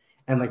pandemic.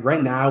 And like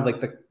right now, like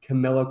the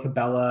Camila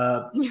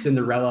Cabella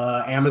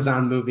Cinderella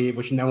Amazon movie,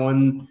 which no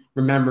one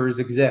remembers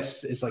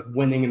exists, is like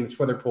winning in the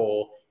Twitter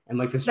poll. And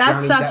like this That's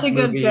Johnny such Depp a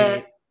good movie,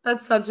 bit.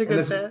 That's such a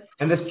good bit.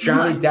 And this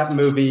Johnny Depp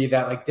movie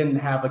that like didn't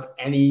have like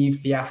any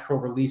theatrical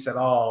release at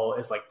all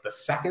is like the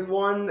second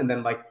one. And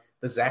then like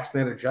the Zack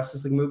Snyder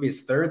Justice League movie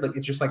is third. Like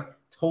it's just like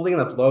totally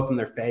gonna blow up in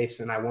their face.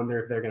 And I wonder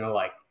if they're gonna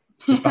like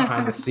just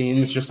behind the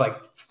scenes just like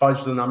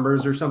fudge the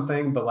numbers or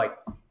something. But like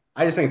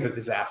I just think it's a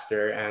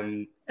disaster.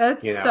 And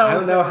you know, I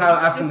don't know how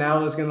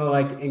SNL is gonna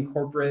like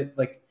incorporate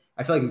like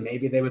I feel like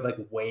maybe they would like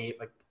wait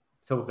like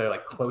till they're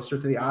like closer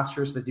to the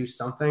Oscars to do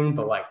something,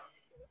 but like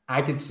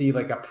I could see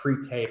like a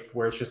pre-tape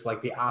where it's just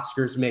like the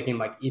Oscars making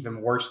like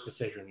even worse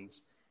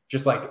decisions,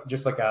 just like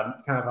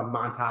a kind of a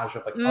montage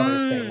of like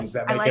other things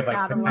that they could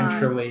like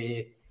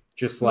potentially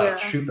just like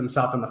shoot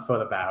themselves in the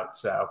foot about.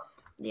 So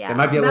it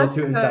might be a little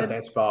too inside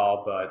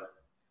baseball, but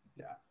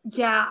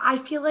yeah, I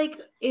feel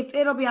like if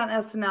it'll be on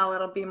SNL,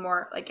 it'll be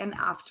more like an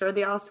after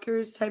the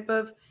Oscars type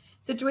of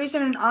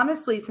situation. And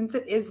honestly, since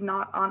it is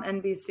not on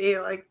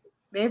NBC, like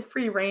they have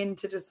free reign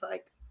to just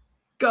like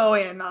go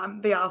in on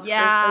the Oscars.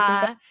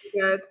 Yeah. Like,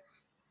 good.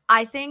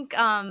 I think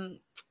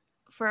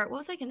for what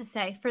was I gonna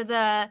say? For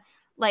the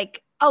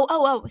like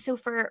so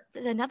for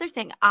another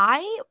thing,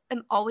 I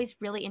am always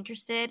really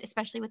interested,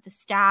 especially with the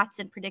stats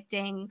and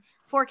predicting,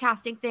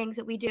 forecasting things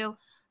that we do.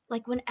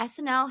 Like when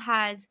SNL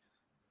has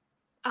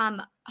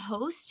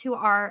hosts who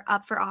are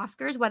up for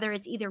Oscars, whether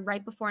it's either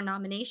right before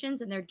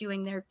nominations and they're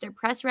doing their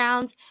press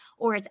rounds,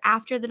 or it's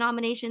after the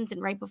nominations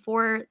and right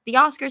before the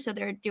Oscars, so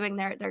they're doing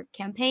their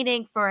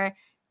campaigning for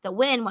the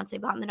win once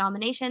they've gotten the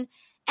nomination.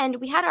 And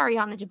we had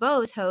Ariana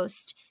DeBose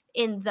host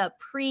in the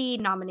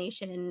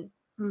pre-nomination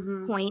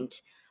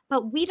point,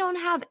 but we don't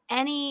have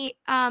any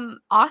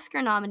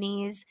Oscar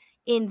nominees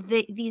in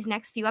these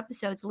next few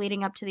episodes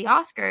leading up to the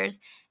Oscars.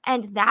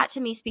 And that to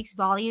me speaks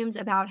volumes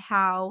about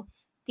how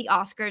the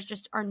Oscars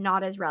just are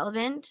not as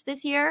relevant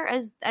this year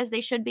as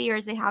they should be or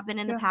as they have been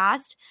in the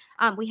past.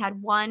 We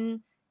had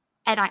one,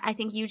 and I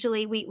think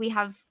usually we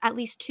have at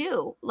least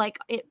two, like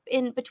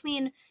in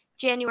between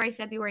January,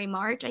 February,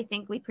 March. I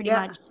think we pretty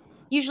much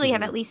usually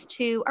have at least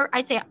two, or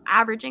I'd say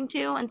averaging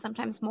two and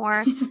sometimes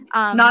more.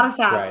 Not a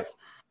fact. Right.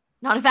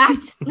 Not a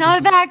fact. Not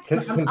a fact.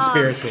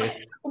 Conspiracy.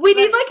 We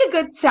need like a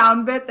good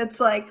sound bit that's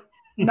like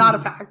not a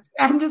fact,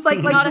 and just like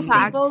Not the a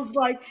fact. staples,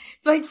 like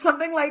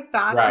something like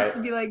that, Right. just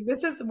to be like,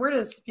 we're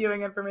just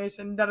spewing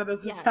information. None of this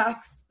is Yes.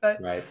 facts, but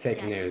Right.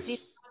 Fake news. These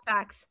are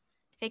facts.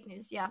 Fake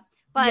news. Yeah.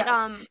 But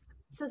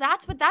so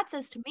that's what that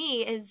says to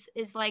me is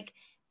like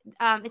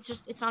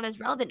it's not as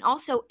relevant.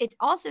 Also, it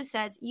also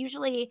says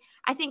usually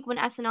I think when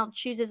SNL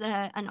chooses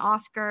an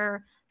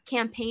Oscar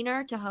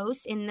campaigner to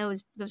host in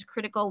those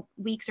critical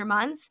weeks or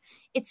months,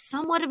 it's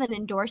somewhat of an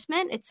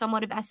endorsement. It's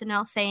somewhat of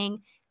SNL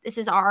saying this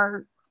is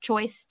our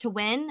choice to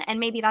win. And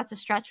maybe that's a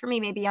stretch for me.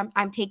 Maybe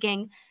I'm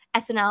taking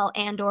SNL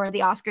and or the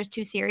Oscars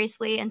too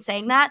seriously and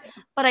saying that,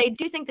 but I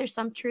do think there's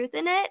some truth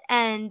in it.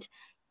 And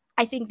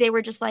I think they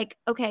were just like,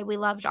 okay, we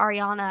loved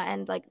Ariana,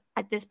 and like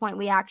at this point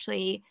we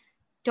actually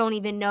don't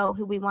even know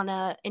who we want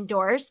to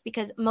endorse,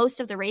 because most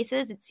of the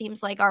races, it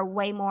seems like, are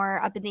way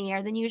more up in the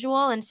air than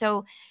usual. And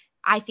so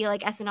I feel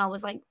like SNL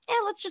was like, yeah,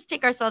 let's just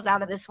take ourselves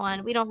out of this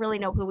one. We don't really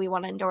know who we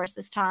want to endorse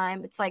this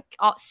time. It's like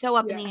so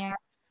up in the air.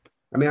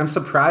 I mean, I'm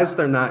surprised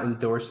they're not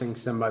endorsing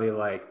somebody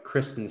like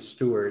Kristen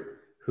Stewart,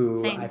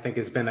 who Same. I think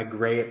has been a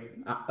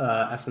great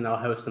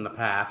SNL host in the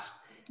past,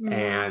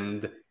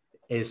 and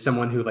is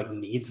someone who like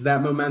needs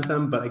that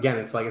momentum. But again,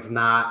 it's like it's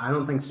not. I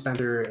don't think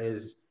Spencer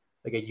is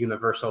like a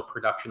Universal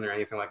production or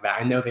anything like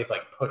that. I know they've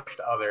like pushed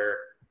other,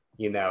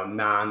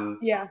 non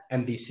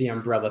NBC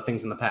umbrella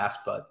things in the past,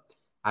 but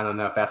I don't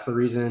know if that's the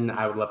reason.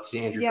 I would love to see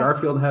Andrew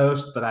Garfield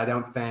host, but I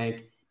don't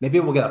think maybe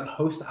we'll get a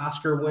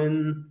post-Oscar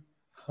win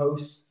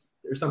host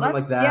or something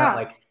like that. Yeah.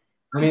 Like,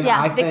 I mean,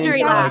 I think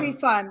that would be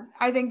fun.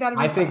 I think that'd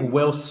be fun. I think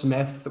Will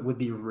Smith would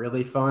be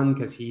really fun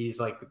because he's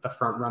like the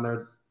front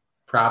runner.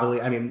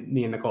 Probably, I mean,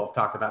 me and Nicole have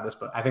talked about this,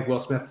 but I think Will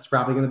Smith is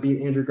probably going to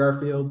beat Andrew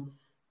Garfield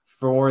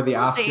for the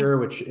Oscar,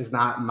 which is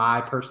not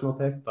my personal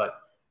pick, but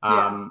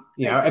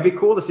it'd be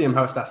cool to see him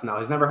host SNL.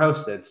 He's never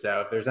hosted,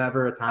 so if there's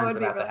ever a time for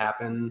that to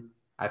happen,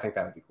 I think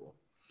that would be cool.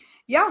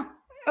 Yeah.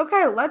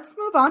 Okay, let's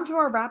move on to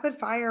our rapid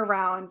fire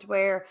round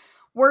where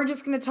we're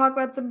just going to talk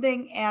about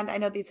something. And I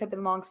know these have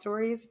been long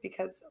stories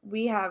because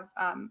we have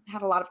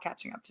had a lot of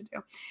catching up to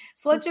do.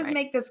 So let's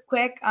make this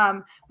quick.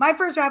 My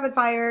first rapid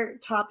fire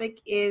topic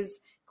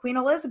is Queen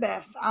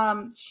Elizabeth.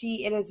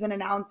 It has been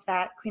announced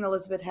that Queen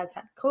Elizabeth has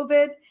had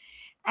COVID,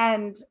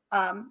 and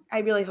I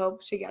really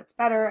hope she gets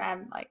better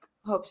and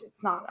hope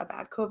it's not a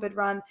bad COVID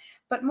run.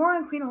 But more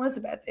on Queen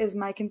Elizabeth is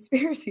my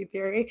conspiracy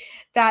theory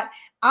that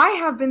I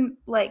have been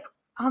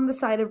on the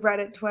side of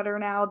Reddit, Twitter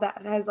now that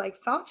has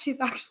thought she's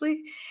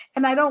actually,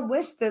 and I don't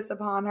wish this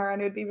upon her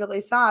and it would be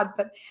really sad,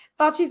 but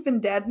thought she's been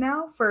dead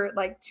now for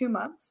 2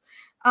 months.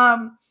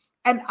 And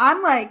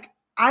I'm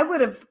I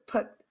would have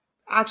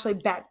actually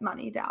bet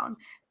money down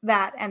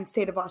that, and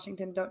state of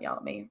Washington, don't yell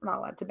at me, we're not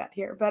allowed to bet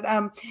here, but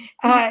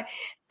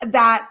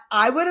that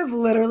I would have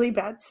literally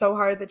bet so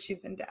hard that she's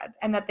been dead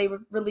and that they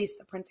would release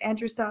the Prince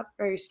Andrew stuff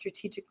very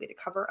strategically to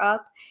cover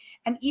up.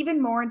 And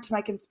even more into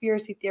my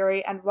conspiracy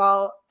theory, and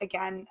while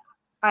again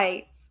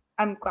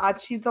I'm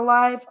glad she's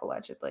alive,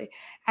 allegedly,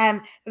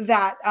 and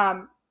that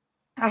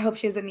I hope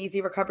she has an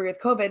easy recovery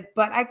with COVID,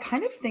 but I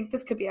kind of think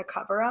this could be a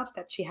cover-up,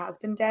 that she has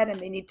been dead and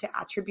they need to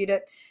attribute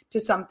it to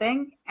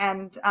something,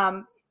 and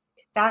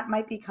that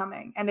might be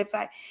coming. And if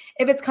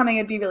it's coming,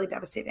 it'd be really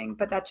devastating,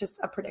 but that's just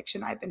a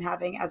prediction I've been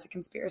having as a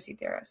conspiracy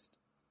theorist.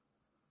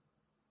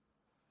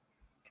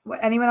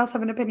 Anyone else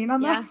have an opinion on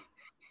that?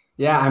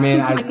 Yeah, I mean,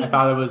 I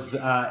thought it was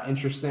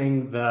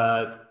interesting.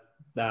 The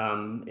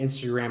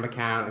Instagram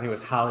account, I think it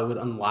was Hollywood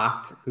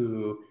Unlocked,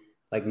 who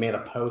made a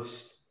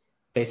post.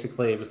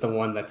 Basically, it was the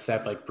one that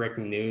said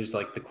breaking news,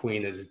 the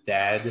Queen is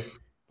dead. It's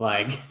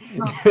not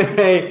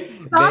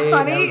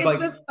funny.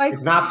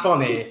 It's not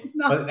funny.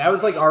 But that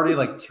was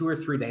already 2 or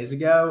 3 days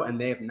ago, and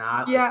they have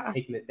not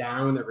taken it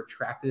down or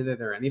retracted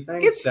it or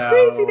anything. It's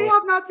crazy. They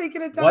have not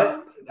taken it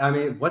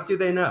down. What do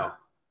they know?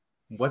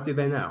 What do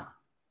they know?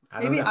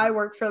 Maybe I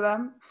work for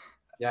them.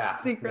 Yeah,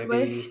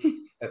 secretly.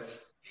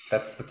 That's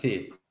the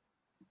tea.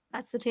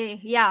 That's the tea.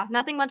 Yeah,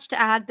 nothing much to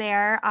add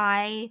there.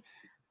 I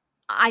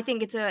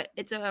think it's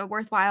a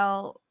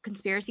worthwhile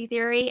conspiracy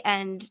theory,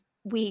 and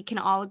we can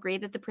all agree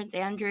that the Prince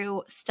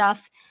Andrew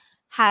stuff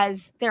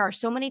there are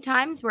so many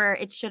times where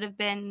it should have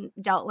been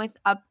dealt with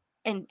up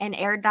and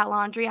aired that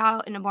laundry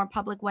out in a more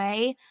public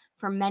way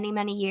for many,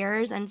 many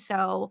years. And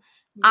so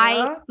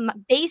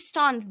based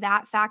on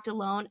that fact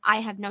alone,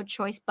 I have no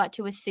choice but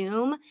to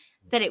assume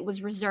that it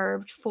was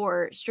reserved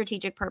for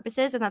strategic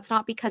purposes. And that's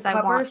not because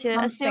I want to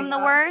assume the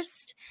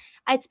worst.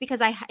 It's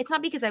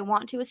not because I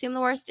want to assume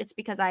the worst. It's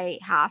because I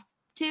have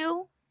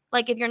to.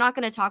 If you're not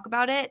going to talk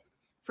about it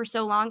for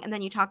so long and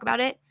then you talk about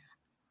it,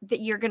 that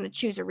you're going to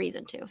choose a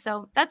reason to.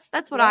 So that's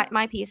what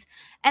my piece.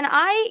 And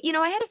I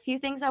had a few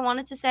things I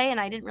wanted to say and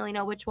I didn't really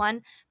know which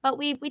one, but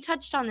we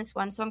touched on this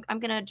one. So I'm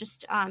going to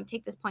just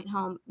take this point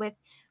home with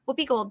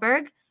Whoopi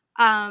Goldberg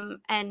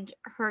and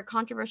her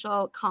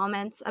controversial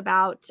comments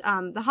about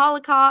the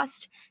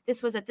Holocaust.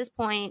 This was at this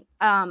point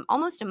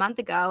almost a month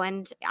ago.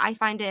 And I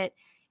find it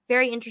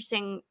very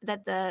interesting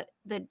that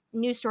the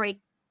news story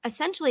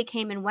essentially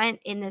came and went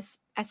in this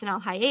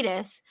SNL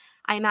hiatus.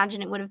 I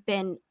imagine it would have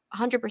been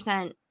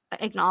 100%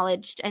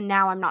 acknowledged, and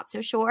now I'm not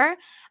so sure.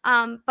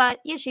 But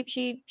yeah,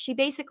 she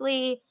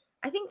basically,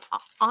 I think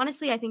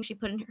she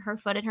put her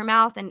foot in her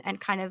mouth and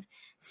kind of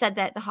said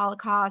that the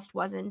Holocaust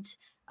wasn't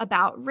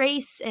about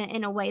race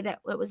in a way that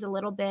it was a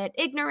little bit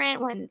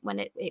ignorant when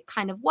it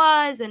kind of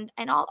was, and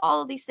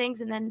all of these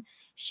things. And then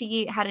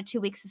she had a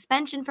 2-week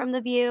suspension from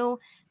The View,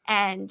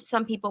 and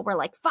some people were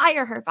like,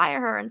 fire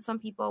her. And some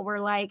people were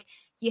like,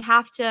 you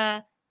have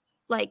to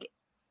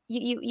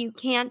you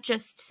can't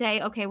just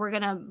say, okay, we're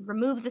going to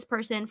remove this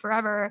person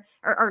forever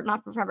or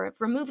not forever,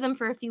 remove them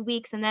for a few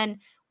weeks. And then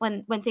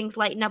when things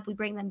lighten up, we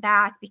bring them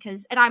back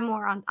and I'm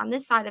more on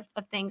this side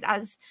of things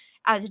as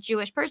a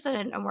Jewish person.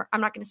 And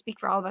I'm not going to speak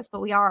for all of us, but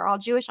we are all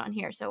Jewish on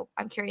here. So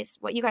I'm curious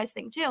what you guys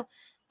think too.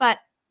 But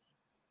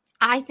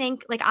I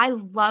think I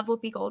love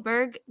Whoopi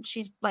Goldberg.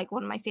 She's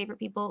one of my favorite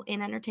people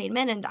in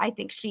entertainment. And I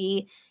think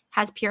she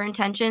has pure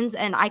intentions.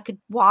 And I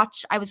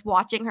was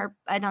watching her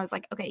and I was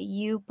like, okay,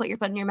 you put your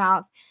foot in your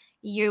mouth.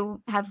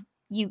 You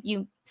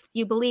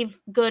you believe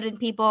good in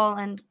people.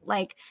 And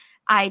like,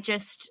 I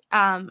just,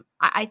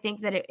 I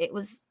think that it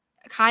was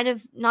kind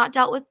of not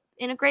dealt with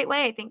in a great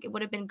way. I think it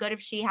would have been good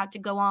if she had to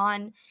go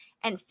on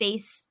and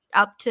face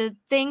up to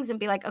things and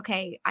be like,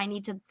 okay, I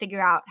need to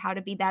figure out how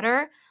to be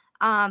better.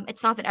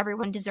 It's not that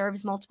everyone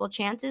deserves multiple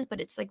chances, but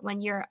it's like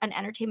when you're an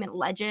entertainment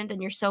legend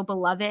and you're so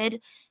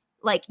beloved,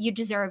 like you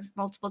deserve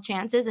multiple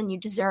chances and you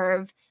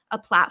deserve a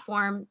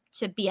platform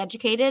to be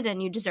educated,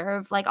 and you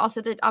deserve like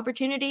also the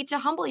opportunity to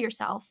humble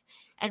yourself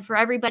and for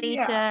everybody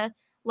to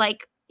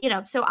like, you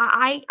know, so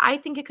I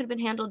think it could have been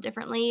handled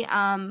differently.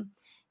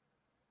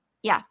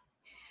 Yeah.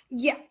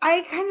 Yeah,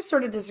 I kind of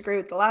sort of disagree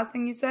with the last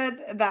thing you said,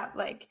 that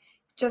like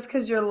just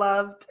because you're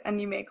loved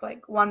and you make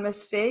like one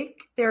mistake,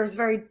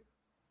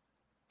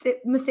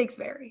 mistakes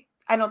vary.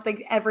 I don't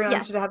think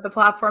everyone should have the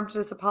platform to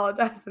just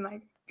apologize and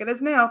like get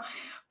us new.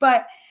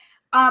 But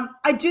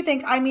I do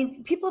think, I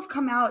mean, people have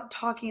come out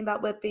talking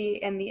about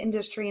Whitby and the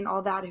industry and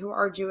all that who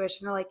are Jewish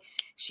and are like,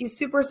 she's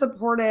super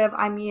supportive.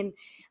 I mean,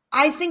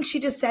 I think she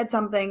just said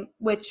something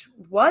which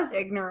was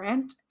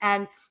ignorant,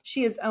 and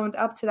she has owned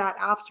up to that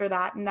after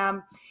that. And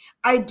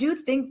I do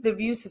think the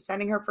View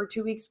suspending her for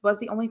 2 weeks was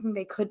the only thing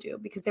they could do,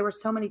 because there were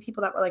so many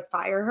people that were like,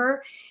 fire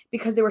her,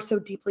 because they were so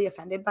deeply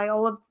offended by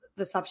all of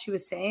the stuff she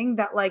was saying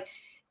that like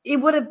it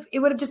would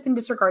have just been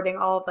disregarding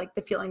all of like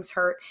the feelings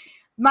hurt.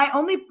 My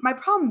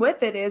problem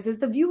with it is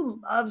the View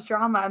loves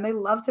drama, and they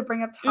love to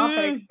bring up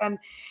topics and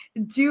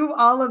do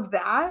all of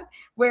that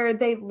where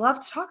they love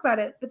to talk about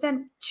it. But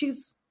then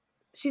she's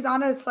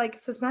on a like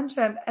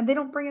suspension and they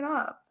don't bring it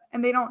up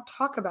and they don't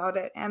talk about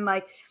it. And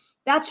like,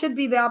 that should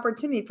be the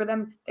opportunity for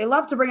them. They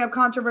love to bring up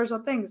controversial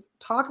things.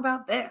 Talk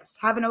about this,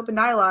 have an open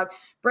dialogue,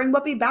 bring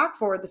Whoopi back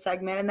for the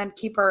segment, and then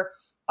keep her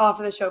off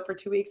of the show for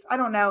 2 weeks. I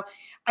don't know.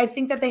 I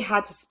think that they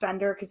had to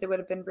suspend her because it would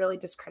have been really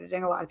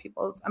discrediting a lot of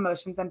people's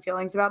emotions and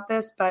feelings about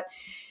this. But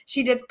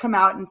she did come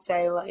out and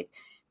say like,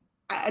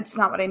 it's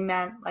not what I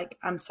meant. Like,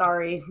 I'm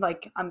sorry.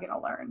 Like, I'm going to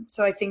learn.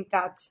 So I think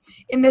that's,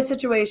 in this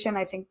situation,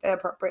 I think the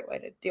appropriate way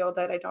to deal with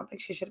it. I don't think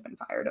she should have been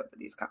fired over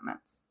these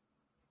comments.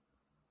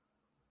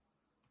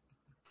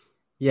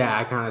 Yeah,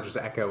 I kind of just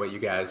echo what you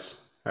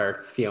guys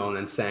are feeling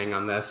and saying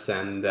on this.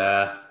 And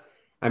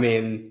I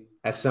mean,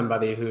 as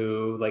somebody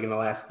who like in the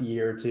last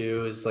year or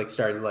two has like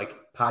started like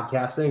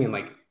podcasting and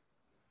like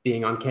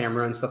being on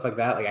camera and stuff like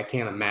that, like I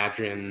can't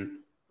imagine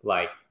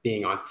like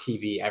being on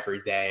TV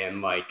every day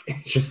and like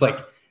just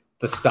like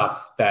the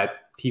stuff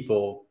that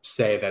people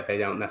say that they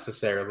don't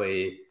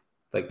necessarily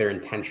like, their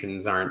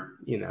intentions aren't,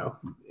 you know,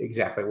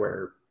 exactly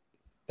where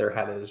their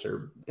head is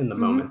or in the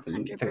moment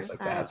and 100%. things like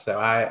that. So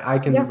I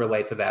can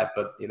relate to that,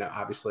 but you know,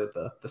 obviously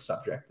the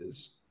subject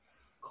is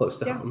close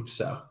to home.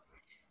 So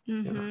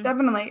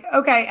definitely.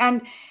 Okay.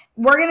 And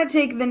we're going to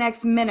take the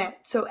next minute.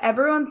 So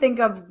everyone think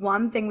of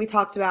one thing we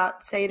talked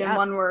about, say it in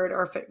one word,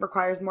 or if it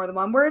requires more than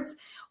one words.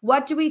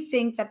 What do we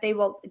think that they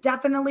will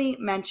definitely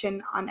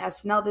mention on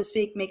SNL this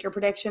week? Make your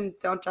predictions.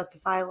 Don't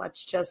justify.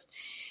 Let's just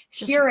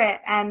hear it.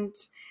 And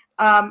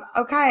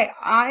okay,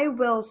 I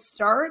will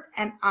start.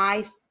 And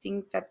I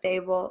think that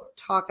they will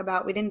talk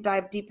about, we didn't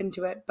dive deep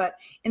into it, but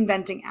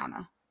inventing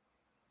Anna.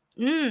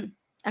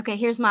 Okay,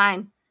 here's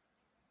mine.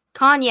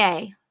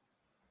 Kanye.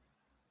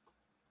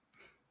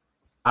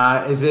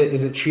 Is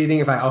it cheating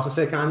if I also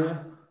say Kanye?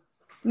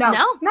 No.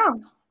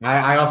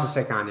 I also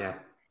say Kanye.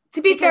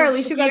 To be fair, at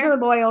least you guys are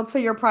loyal to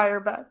your prior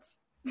bets.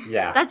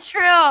 Yeah, that's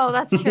true.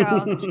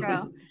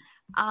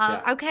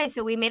 Okay,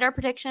 so we made our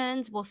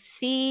predictions. We'll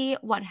see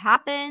what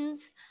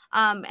happens.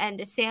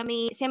 And if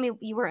Sammy,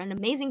 you were an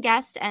amazing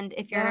guest, and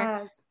if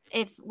you're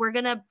if we're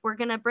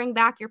gonna bring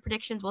back your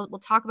predictions, we'll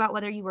talk about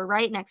whether you were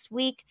right next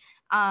week.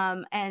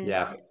 And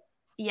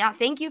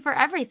thank you for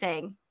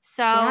everything.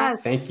 So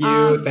thank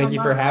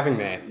you for having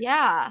me.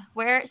 Yeah,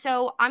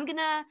 so I'm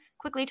gonna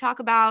quickly talk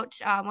about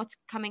what's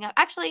coming up.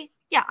 Actually,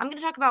 I'm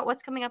gonna talk about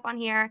what's coming up on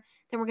here.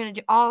 Then we're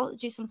gonna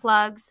do some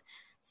plugs.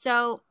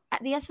 So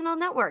at the SNL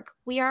Network,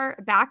 we are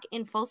back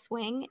in full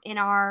swing in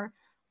our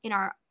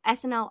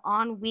SNL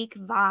on week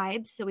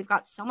vibes. So we've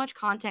got so much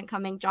content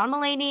coming. John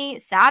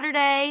Mulaney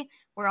Saturday.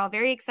 We're all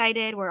very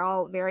excited. We're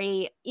all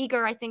very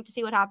eager, I think, to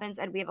see what happens,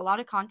 and we have a lot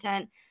of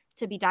content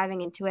to be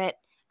diving into it.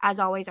 As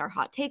always, our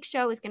Hot Take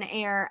Show is going to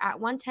air at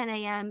 1:10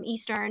 a.m.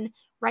 Eastern,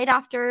 right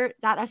after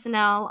that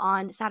SNL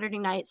on Saturday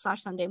night /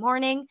 Sunday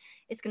morning.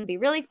 It's going to be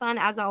really fun,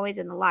 as always,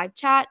 in the live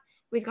chat.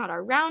 We've got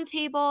our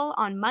roundtable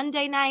on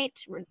Monday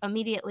night,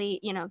 immediately,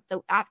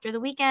 after the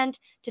weekend,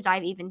 to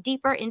dive even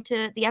deeper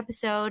into the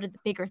episode, the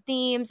bigger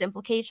themes,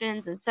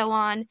 implications, and so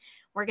on.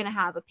 We're going to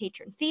have a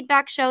patron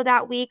feedback show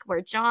that week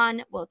where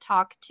John will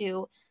talk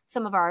to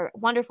some of our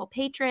wonderful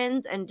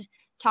patrons and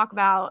talk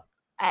about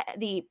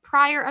the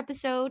prior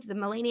episode, the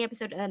Mulaney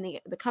episode, and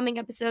the coming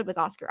episode with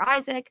Oscar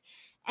Isaac.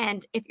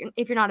 And if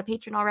you're not a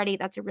patron already,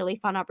 that's a really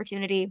fun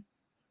opportunity.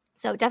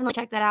 So definitely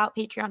check that out,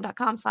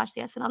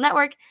 patreon.com/the SNL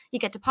Network. You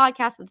get to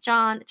podcast with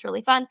John. It's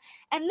really fun.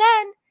 And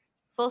then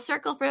full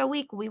circle for a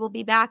week, we will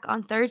be back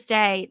on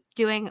Thursday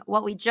doing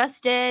what we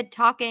just did,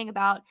 talking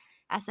about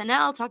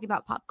SNL, talking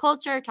about pop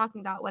culture,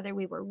 talking about whether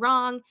we were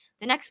wrong.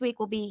 The next week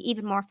will be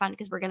even more fun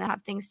because we're going to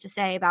have things to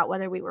say about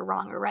whether we were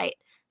wrong or right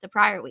the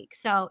prior week.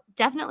 So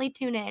definitely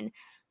tune in.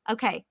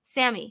 Okay,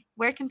 Sammy,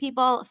 where can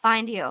people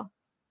find you?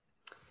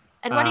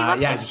 And what are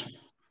you up to?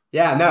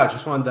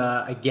 Just wanted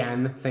to,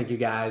 again, thank you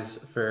guys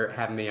for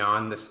having me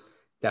on. This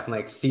definitely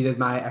exceeded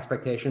my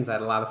expectations. I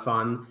had a lot of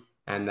fun,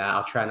 and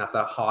I'll try not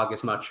to hog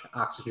as much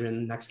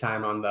oxygen next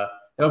time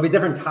it'll be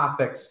different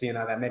topics,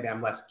 that maybe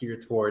I'm less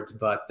geared towards,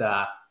 but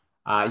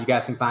you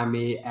guys can find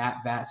me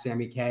at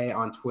 @SammyK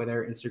on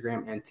Twitter,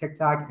 Instagram, and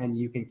TikTok, and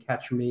you can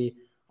catch me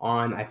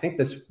on, I think,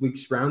 this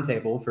week's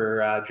roundtable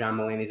for John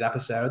Mulaney's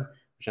episode,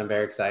 which I'm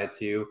very excited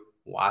to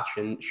watch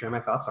and share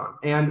my thoughts on.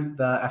 And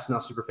the SNL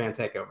Superfan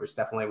Takeovers.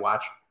 Definitely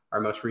watch our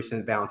most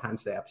recent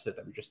Valentine's Day episode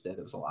that we just did.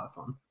 It was a lot of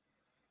fun.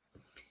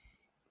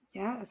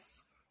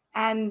 Yes.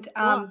 And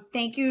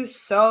thank you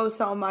so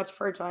much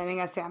for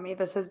joining us, Sammy.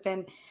 This has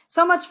been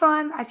so much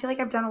fun. I feel like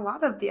I've done a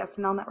lot of the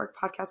SNL Network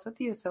podcast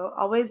with you, so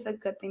always a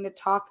good thing to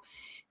talk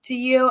to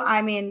you.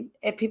 I mean,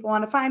 if people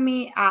want to find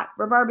me at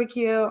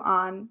Rebarbecue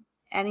on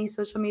any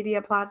social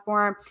media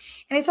platform.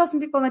 And I saw some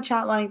people in the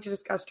chat wanting to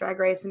discuss Drag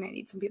Race, and I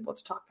need some people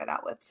to talk that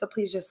out with. So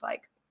please just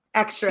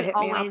extra hit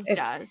me up. She always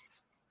does.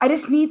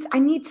 I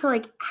need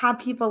to have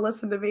people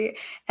listen to me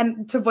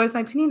and to voice my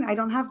opinion. I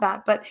don't have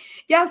that, but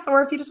yes.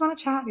 Or if you just want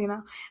to chat,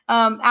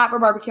 at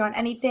Rebarbecue on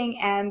anything.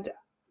 And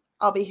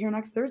I'll be here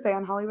next Thursday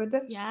on Hollywood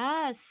Dish.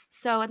 Yes.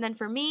 So, and then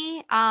for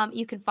me,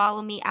 you can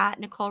follow me at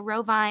Nicole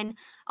Rovine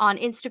on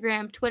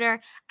Instagram,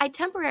 Twitter. I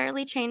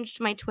temporarily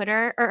changed my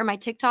Twitter or my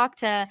TikTok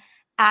to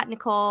at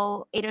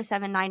Nicole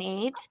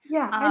 80798.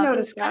 Yeah, I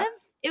noticed that.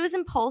 It was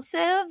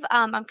impulsive.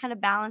 I'm kind of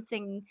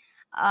balancing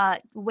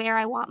where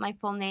I want my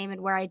full name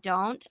and where I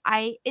don't.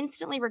 I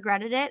instantly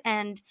regretted it.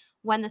 And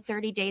when the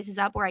 30 days is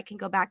up where I can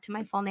go back to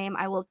my full name,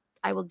 I will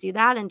do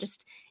that and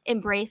just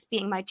embrace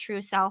being my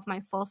true self, my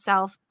full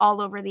self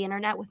all over the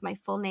internet with my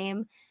full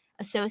name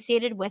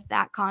associated with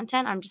that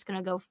content. I'm just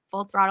going to go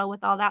full throttle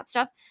with all that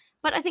stuff.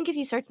 But I think if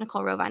you search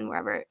Nicole Rovine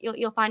wherever,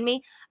 you'll find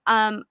me.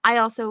 I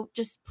also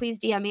just please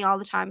DM me all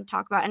the time,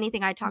 talk about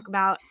anything I talk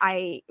about.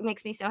 It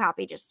makes me so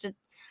happy just to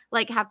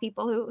have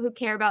people who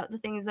care about the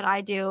things that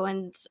I do.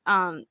 And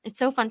it's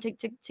so fun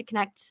to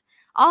connect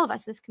all of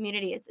us, this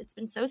community. It's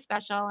been so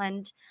special.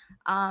 And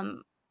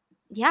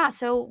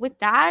so with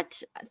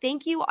that,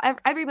 thank you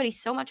everybody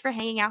so much for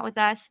hanging out with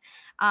us.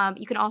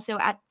 You can also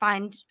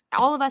find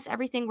all of us,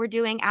 everything we're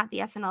doing at the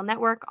SNL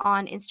Network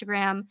on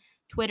Instagram,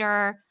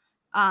 Twitter,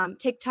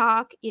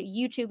 TikTok,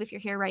 YouTube. If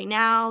you're here right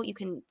now, you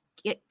can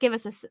give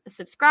us a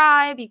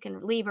subscribe. You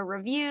can leave a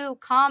review,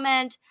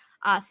 comment.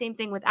 Same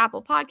thing with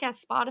Apple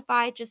Podcasts,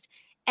 Spotify, just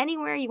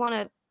anywhere you want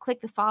to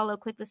click the follow,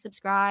 click the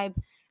subscribe,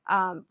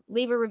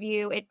 leave a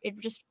review. It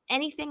just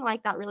anything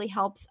like that really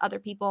helps other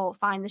people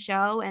find the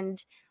show.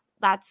 And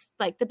that's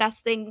the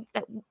best thing.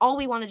 That all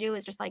we want to do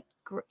is just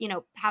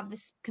have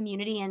this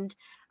community and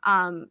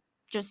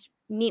just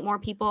meet more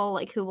people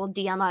who will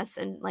DM us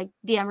and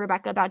DM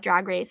Rebecca about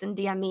Drag Race and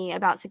DM me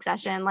about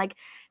Succession.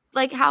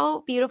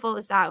 How beautiful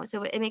is that?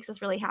 So it makes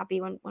us really happy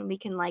when we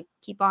can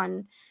keep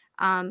on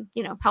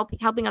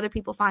helping other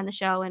people find the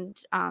show and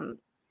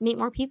meet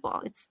more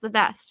people. It's the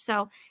best.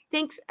 So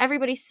thanks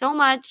everybody so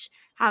much.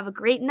 Have a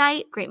great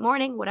night, great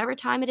morning, whatever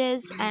time it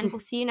is, and we'll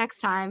see you next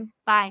time.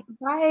 Bye.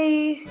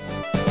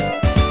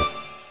 Bye.